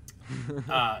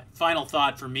 Final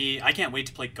thought for me, I can't wait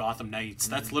to play Gotham Knights.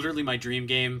 That's literally my dream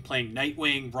game. Playing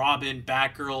Nightwing, Robin,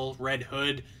 Batgirl, Red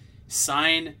Hood.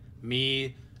 Sign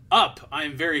me up.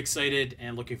 I'm very excited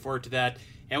and looking forward to that.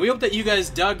 And we hope that you guys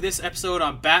dug this episode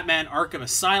on Batman Arkham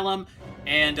Asylum.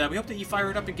 And we hope that you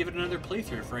fire it up and give it another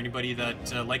playthrough for anybody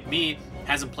that, like me,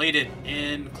 hasn't played it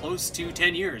in close to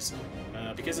 10 years.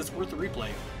 Because it's worth a replay.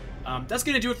 That's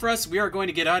going to do it for us. We are going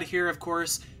to get out of here, of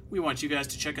course. We want you guys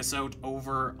to check us out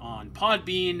over on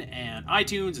Podbean and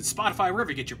iTunes and Spotify, wherever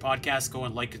you get your podcasts. Go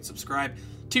and like and subscribe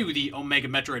to the Omega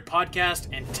Metroid podcast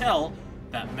and tell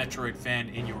that Metroid fan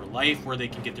in your life where they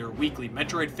can get their weekly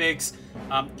Metroid fix.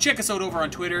 Check us out over on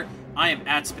Twitter. I am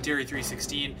at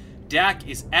Spiteri316. Dak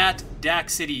is at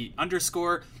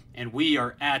DakCity_, and we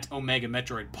are at Omega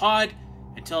Metroid Pod.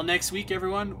 Until next week,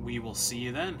 everyone, we will see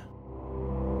you then.